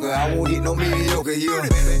mediocre, I won't hit no mediocre, you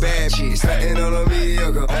bad shit, stuntin' on a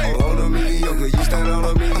mediocre, on a mediocre, you stunt on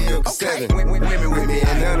a mediocre, 7 women with me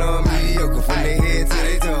and none on mediocre, from their head to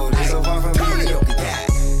their toe, they so far from mediocre,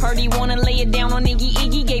 Heard he wanna lay it down on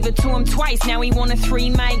Iggy, gave it to him twice, now he want a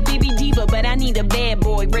 3-mic Baby Diva, but I need a bad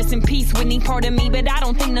boy, rest in peace Whitney, part of me, but I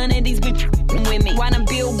don't think none of these bitches with me, why the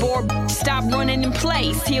billboard stop running in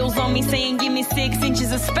place, heels on me saying give me 6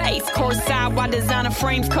 inches of space, courtside while designer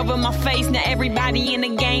frames cover my face, now everybody in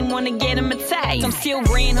the game wanna get him a taste, I'm still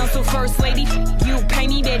grand hustle first lady, you pay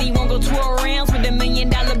me, bet he won't go 12 rounds with $1 million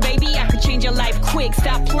baby, I could change your life quick,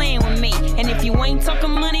 stop playing with me, and if you ain't talking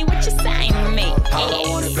money, what you saying with me? I don't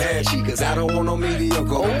want a bad cheek, cause I don't want no mediocre,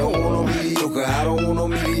 don't want no mediocre, I don't want no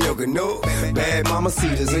mediocre, no, bad Bad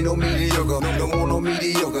mamacitas, ain't no mediocre. Don't want no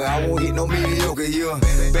mediocre. I won't hit no mediocre. Yeah,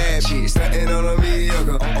 bad shit, stunting on a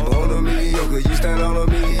mediocre. On a mediocre, you stand on a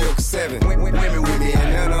mediocre. 7 women with me,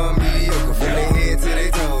 and none of them mediocre. From their head to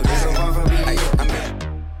their toes, they so far from mediocre.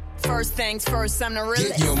 First things first, I'm the realest.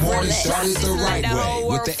 Get your morning started the right way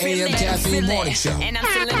with the AM Caffeine Morning Show. And I'm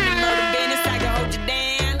still in the murder business. I can hold you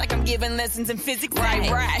down like I'm giving lessons in physics.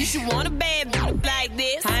 Right. You should want a bad bitch like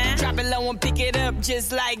this. Huh? Drop it low and pick it up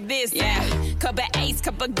just like this. Yeah. Cup of Ace,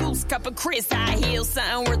 cup of Goose, cup of Chris. I heal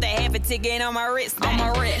something worth a half a ticket on my wrist.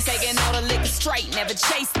 Taking all the liquor straight, never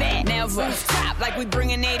chase that. Never top like we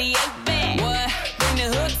bringing 88 back. What? Bring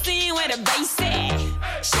the hooks in where the bass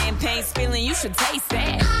at. Champagne spilling, you should taste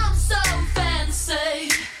that. I'm so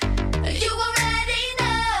fancy. You already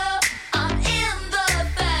know I'm in the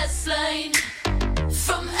fast lane.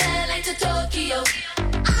 From LA to Tokyo,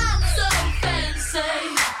 I'm so fancy.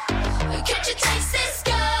 Can't you taste this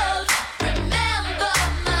gold? Remember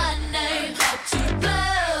my name, got to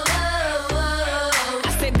blow.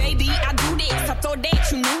 I said, baby, I do this. I thought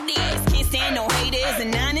that you knew this. Can't stand no haters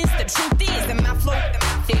and honest. The truth is, in my flow,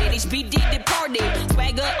 HBD departed.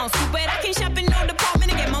 Swagger on stupid. I can't shop in no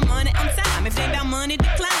department to get my money on time. If they about money,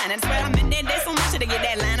 decline. That's where I'm in there. There's so much to get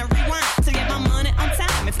that line of rewind. To get my money on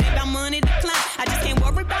time. If they about money, decline. I just can't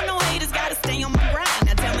worry about no haters. Gotta stay on my grind.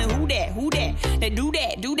 Now tell me who that? They do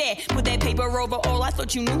that. Put that paper over all. I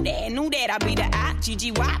thought you knew that. I be the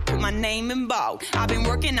I-G-G-Y. Put my name in bold. I've been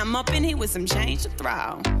working. I'm up in here with some change to throw.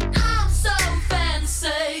 I'm so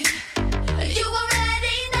fancy. You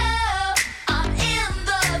already know I'm in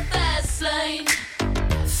the fast lane.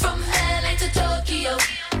 From LA to Tokyo,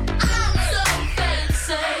 I'm so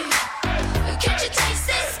fancy. Can't you taste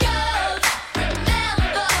this gold?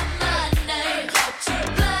 Remember my name, got to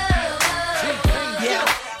blow. Yeah,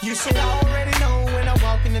 you should already know when I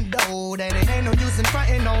walk in the door that it ain't no use in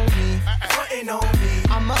frontin' on me.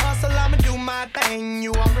 I'm a hustle, I'ma do my thing.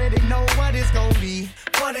 You already know what it's gonna be.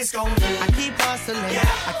 I keep hustling,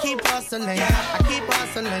 I keep hustling, I keep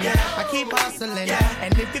hustling, I keep hustling.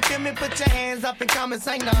 And if you feel me, put your hands up and come and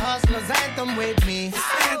sing the hustler's anthem with me.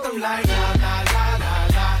 Anthem like la la la la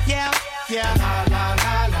la. Yeah, la la la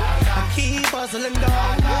la la. I keep hustling, dog.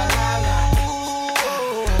 La la la la.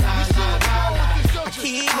 I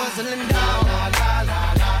keep hustling, dog. La la la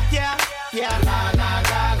la. Yeah, la la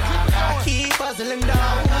la la. I keep hustling, dog.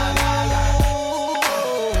 La la la.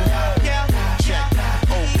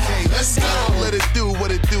 Let's go. Let it do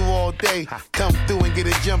what it do all day. Come through and get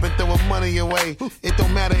it jumping, throwing money away. It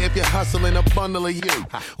don't matter if you're hustling a bundle of you,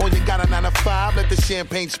 or you got a 9 to 5, let the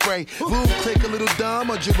champagne spray. Boom, click a little dumb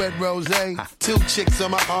or Gillette Rose. 2 chicks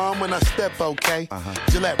on my arm when I step, okay.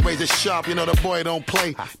 Gillette razor sharp, you know the boy don't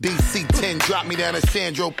play. DC 10, drop me down to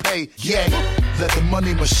Sandro Pay. Yeah, let the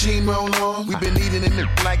money machine roll on. We been eating in it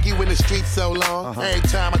like you in the street so long. Every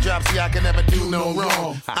time I drop, see I can never do no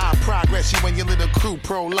wrong. I progress you when your little crew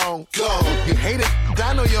prolong. Go, you hate it,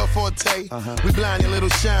 I know your forte. We blind your little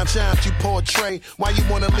shines you portray. Why you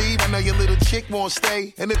wanna leave? I know your little chick won't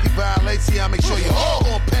stay. And if you violate, see I make sure you all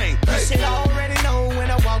gon' pay. You should already know when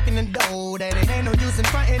I walk in the door that it ain't no use in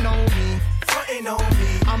frontin' on me.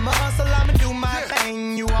 I'm a hustle, I'ma do my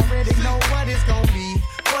thing. You already know what it's gon' be.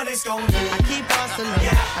 I keep hustling,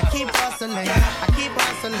 I keep hustling, I keep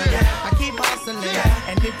hustling, I keep hustling.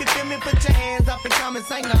 And if you feel me, put your hands up and come and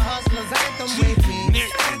sing the hustler's anthem with me.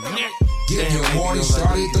 Get your morning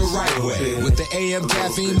started the right way with the AM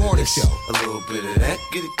Caffeine Morning Show. A little bit of that,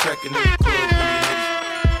 get it crackin' in the club.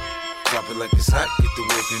 Drop it like it's hot, get the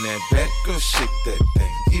work in that back. Girl, shake that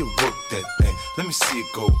thing, yeah, work that thing. Let me see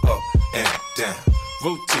it go up and down.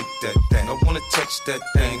 Rotate that thing, I wanna touch that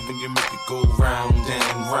thing when you make it go round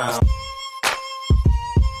and round.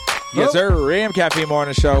 Yes, sir. AM Caffeine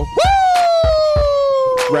Morning Show. Woo!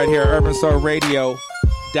 Right here, Urban Soul Radio.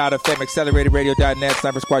 .fm, acceleratedраdio.net,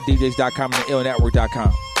 SniperSquadDJs.com, and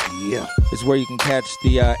illnetwork.com. Yeah. It's where you can catch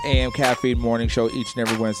the AM Caffeine Morning Show each and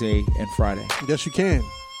every Wednesday and Friday. Yes, you can.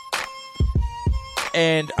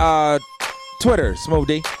 And Twitter, Smooth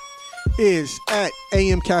D, is at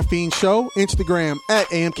AM Caffeine Show. Instagram at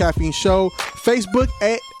AM Caffeine Show. Facebook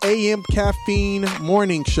at AM Caffeine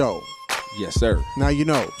Morning Show. Yes, sir. Now you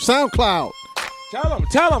know. SoundCloud.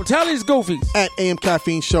 Tell these goofies. At AM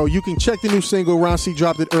Caffeine Show. You can check the new single. Ron C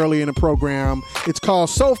dropped it early in the program. It's called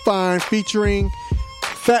So Fine, featuring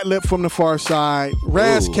Fat Lip from the Far Side,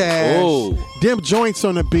 Raz Cash, Dim Joints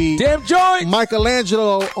on the beat,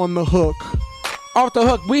 Michelangelo on the hook. Off the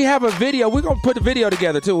hook. We have a video. We're going to put the video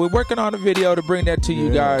together, too. We're working on a video to bring that to you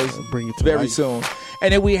guys very soon.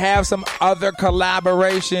 And then we have some other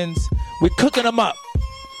collaborations. We're cooking them up.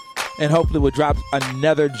 And hopefully we'll drop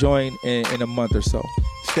another joint in a month or so.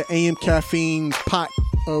 It's the AM Caffeine pot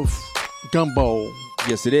of gumbo.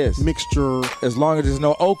 Yes, it is. Mixture. As long as there's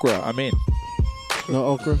no okra, I'm in. No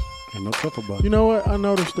okra? And no truffle butter. You know what? I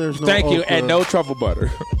noticed there's no Thank okra. you, and no truffle butter.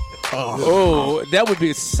 Oh, that would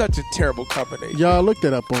be such a terrible combination. Y'all looked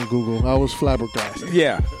that up on Google. I was flabbergasted.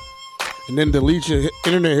 Yeah. And then delete your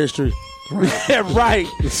internet history. Yeah, right.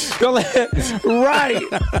 Don't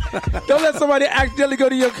let somebody accidentally go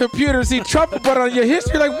to your computer and see truffle butter on your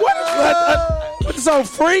history. Like, what this old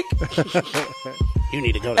freak? You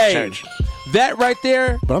need to go to church. That right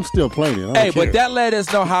there. But I'm still playing it. I don't care. But that let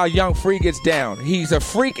us know how young Free gets down. He's a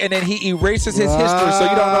freak, and then he erases his history, so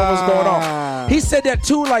you don't know what's going on. He said that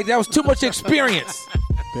too, like that was too much experience.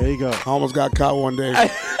 There you go. I almost got caught one day.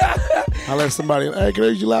 I let somebody, hey, can I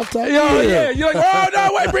use your laptop? Yeah. You're like, oh, no,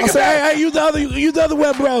 wait, bring it back. Hey, use the other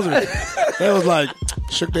web browser. They was like,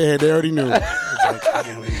 shook their head. They already knew.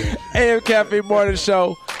 AM Caffeine Morning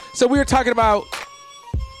Show. So we were talking about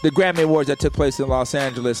the Grammy Awards that took place in Los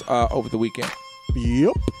Angeles over the weekend.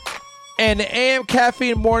 Yep. And the AM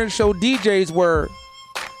Caffeine Morning Show DJs were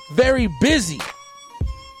very busy.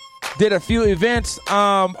 Did a few events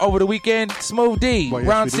over the weekend. Smooth D, Well, yes,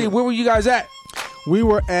 Round we C, did. where were you guys at? We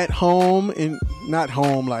were at home, not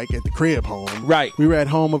home like at the crib home. Right. We were at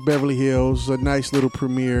home of Beverly Hills, a nice little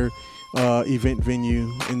premier event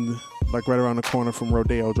venue like right around the corner from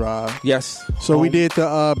Rodeo Drive. Yes. So we did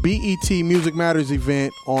the BET Music Matters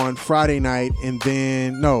event on Friday night, and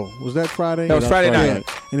then was that Friday? That was Friday night.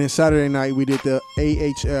 And then Saturday night we did the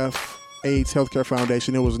AHF AIDS Healthcare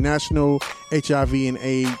Foundation. It was National HIV and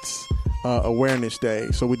AIDS Awareness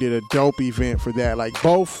Day. So we did a dope event for that. Like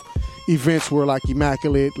both events were like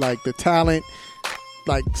immaculate, like the talent,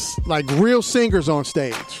 like real singers on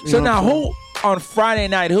stage. So now who on Friday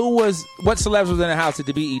night, what celebs was in the house at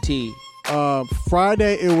the BET?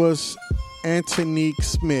 Friday it was Antonique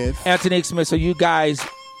Smith. So you guys,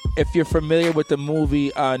 if you're familiar with the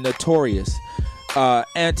movie Notorious,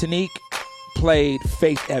 Antonique played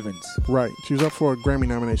Faith Evans. Right. She was up for a Grammy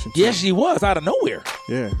nomination too. Yes, she was, out of nowhere.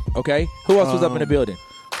 Yeah. Okay. Who else was up in the building?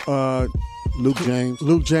 Luke James.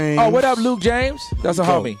 Oh, what up, Luke James? That's a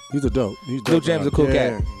homie. He's a dope. He's dope. Luke James is a cool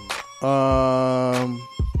cat.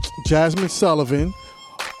 Jasmine Sullivan.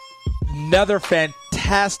 Another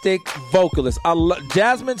fantastic vocalist.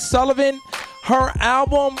 Jasmine Sullivan, her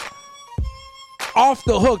album, Off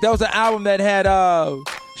the Hook. That was an album that had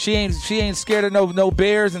she ain't scared of no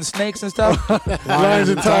bears and snakes and stuff. Lions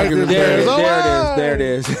and tigers. There it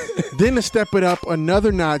is. Then to step it up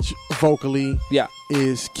another notch vocally,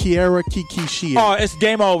 is Kiara Kiki Shea. Oh, it's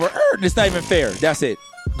game over. It's not even fair. That's it.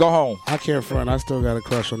 Go home. I can't front. I still got a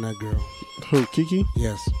crush on that girl. Who, Kiki?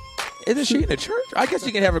 Yes. Isn't she in the church? I guess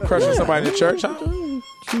you can have a crush on somebody in the church, huh?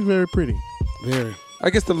 She's very pretty. Very. I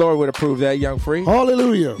guess the Lord would approve that, young Free.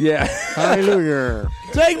 Hallelujah. Yeah. Hallelujah.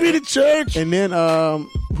 Take me to church. And then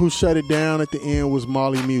who shut it down at the end was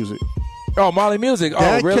Molly Music. Oh, Molly Music.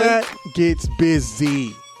 That Really? cat gets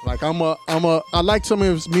busy. Like I like some of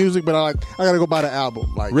his music, but I gotta go buy the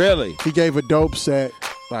album. Like Really? He gave a dope set.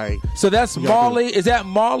 Like So that's Molly. Is that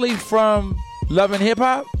Molly from Love and Hip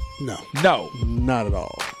Hop? No. Not at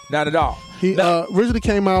all. Not at all. He originally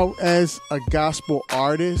came out as a gospel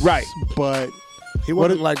artist. Right. But he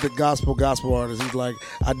wasn't like the gospel artist. He's like,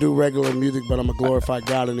 I do regular music, but I'm going to glorify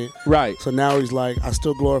God in it. Right. So now he's like, I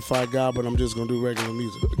still glorify God, but I'm just going to do regular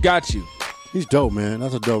music. Got you. He's dope, man.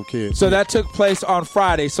 That's a dope kid. So that took place on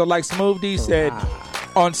Friday. So like Smooth D said,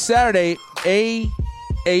 on Saturday, AHF.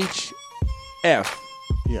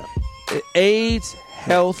 Yeah. AIDS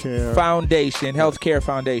Healthcare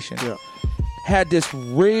Foundation had this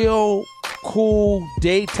real cool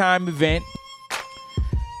daytime event,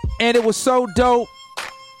 and it was so dope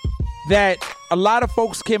that a lot of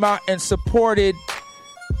folks came out and supported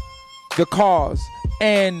the cause.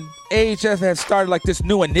 And AHF has started like this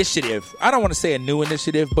new initiative. I don't want to say a new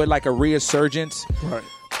initiative, but like a resurgence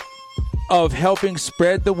of helping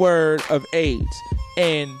spread the word of AIDS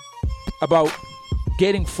and about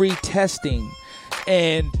getting free testing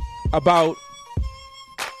and about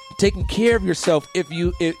taking care of yourself if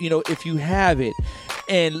you have it,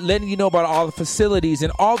 and letting you know about all the facilities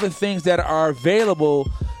and all the things that are available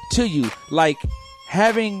to you. Like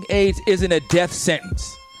having AIDS isn't a death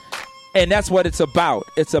sentence. And that's what it's about.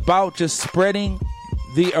 It's about just spreading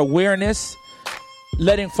the awareness,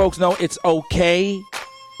 letting folks know it's okay.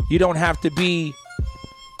 You don't have to be,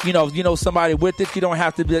 somebody with it. You don't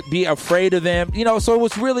have to be afraid of them. So it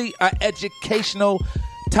was really an educational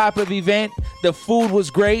type of event. The food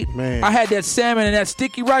was great. Man. I had that salmon and that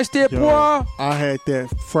sticky rice there, boy. I had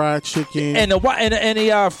that fried chicken and the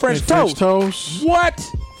French and toast. French toast.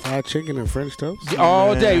 What? Fried chicken and French toast?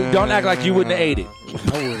 All day. Don't act like you wouldn't have ate it.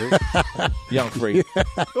 I would. Young Free.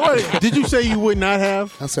 Wait, did you say you would not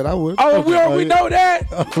have? I said I would. Oh, we know that.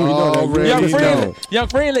 We know that. Young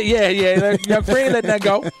Free, yeah. Young Free letting that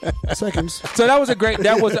go. Seconds. So that was a great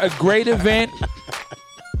event.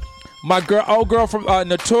 My old girl from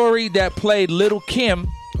Notori that played Little Kim.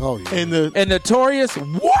 Oh yeah. And Notorious,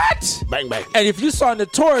 what? Bang bang. And if you saw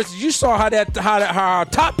Notorious, you saw how our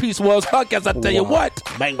top piece was. Huck, as I tell you what.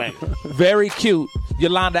 Bang bang. Very cute.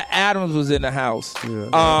 Yolanda Adams was in the house.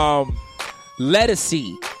 Yeah.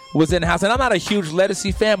 Lettucey was in the house, and I'm not a huge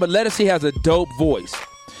Lettucey fan, but Lettucey has a dope voice.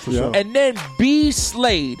 Yeah. And then B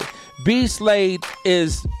Slade. B Slade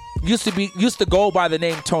used to go by the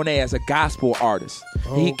name Tone as a gospel artist.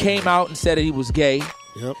 He came out and said that he was gay.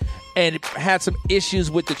 Yep. And had some issues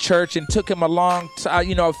with the church, and took him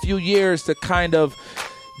a few years to kind of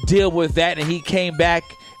deal with that. And he came back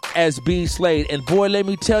as B Slade. And boy, let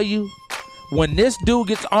me tell you, when this dude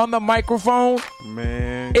gets on the microphone,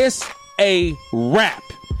 man, it's a rap.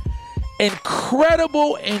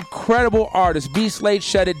 Incredible artist. B Slade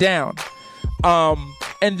shut it down.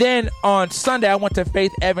 And then on Sunday, I went to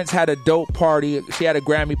Faith Evans, had a dope party. She had a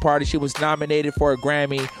Grammy party. She was nominated for a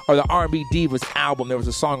Grammy, or the R&B Divas album. There was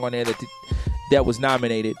a song on there that was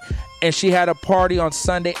nominated. And she had a party on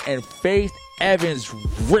Sunday, and Faith Evans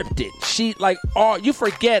ripped it. She, you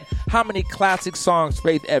forget how many classic songs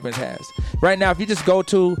Faith Evans has. Right now, if you just go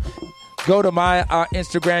to my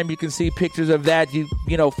Instagram, you can see pictures of that. You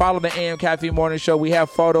follow the AM Caffeine Morning Show. We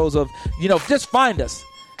have photos of, just find us.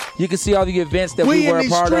 You can see all the events that we were a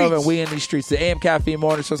part of, and we in these streets. The AM Caffeine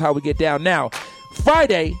Morning Show is how we get down. Now,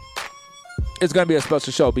 Friday is going to be a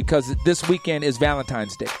special show because this weekend is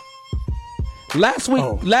Valentine's Day. Last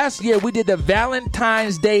year, we did the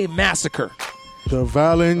Valentine's Day Massacre. The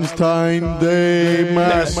Valentine's Day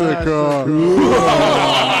Massacre.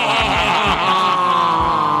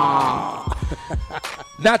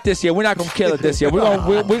 Not this year. We're not going to kill it this year. We're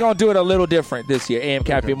going to do it a little different this year. AM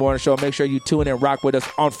Caffeine Morning Show. Make sure you tune in and rock with us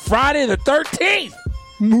on Friday the 13th.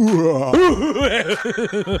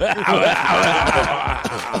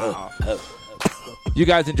 You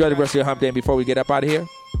guys enjoy the rest of your hump day. And before we get up out of here,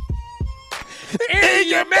 in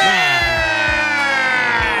your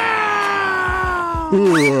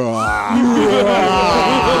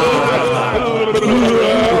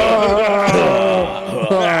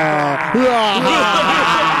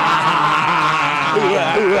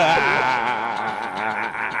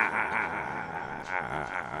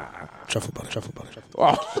Truffle butter.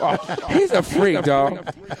 Oh, he's a freak, dog.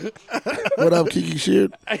 What up, Kiki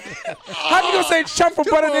Sheard? How you gonna say truffle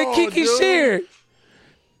butter than Kiki Sheard?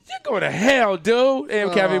 You're going to hell, dude.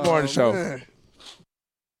 AM Caffeine Morning Show. Man.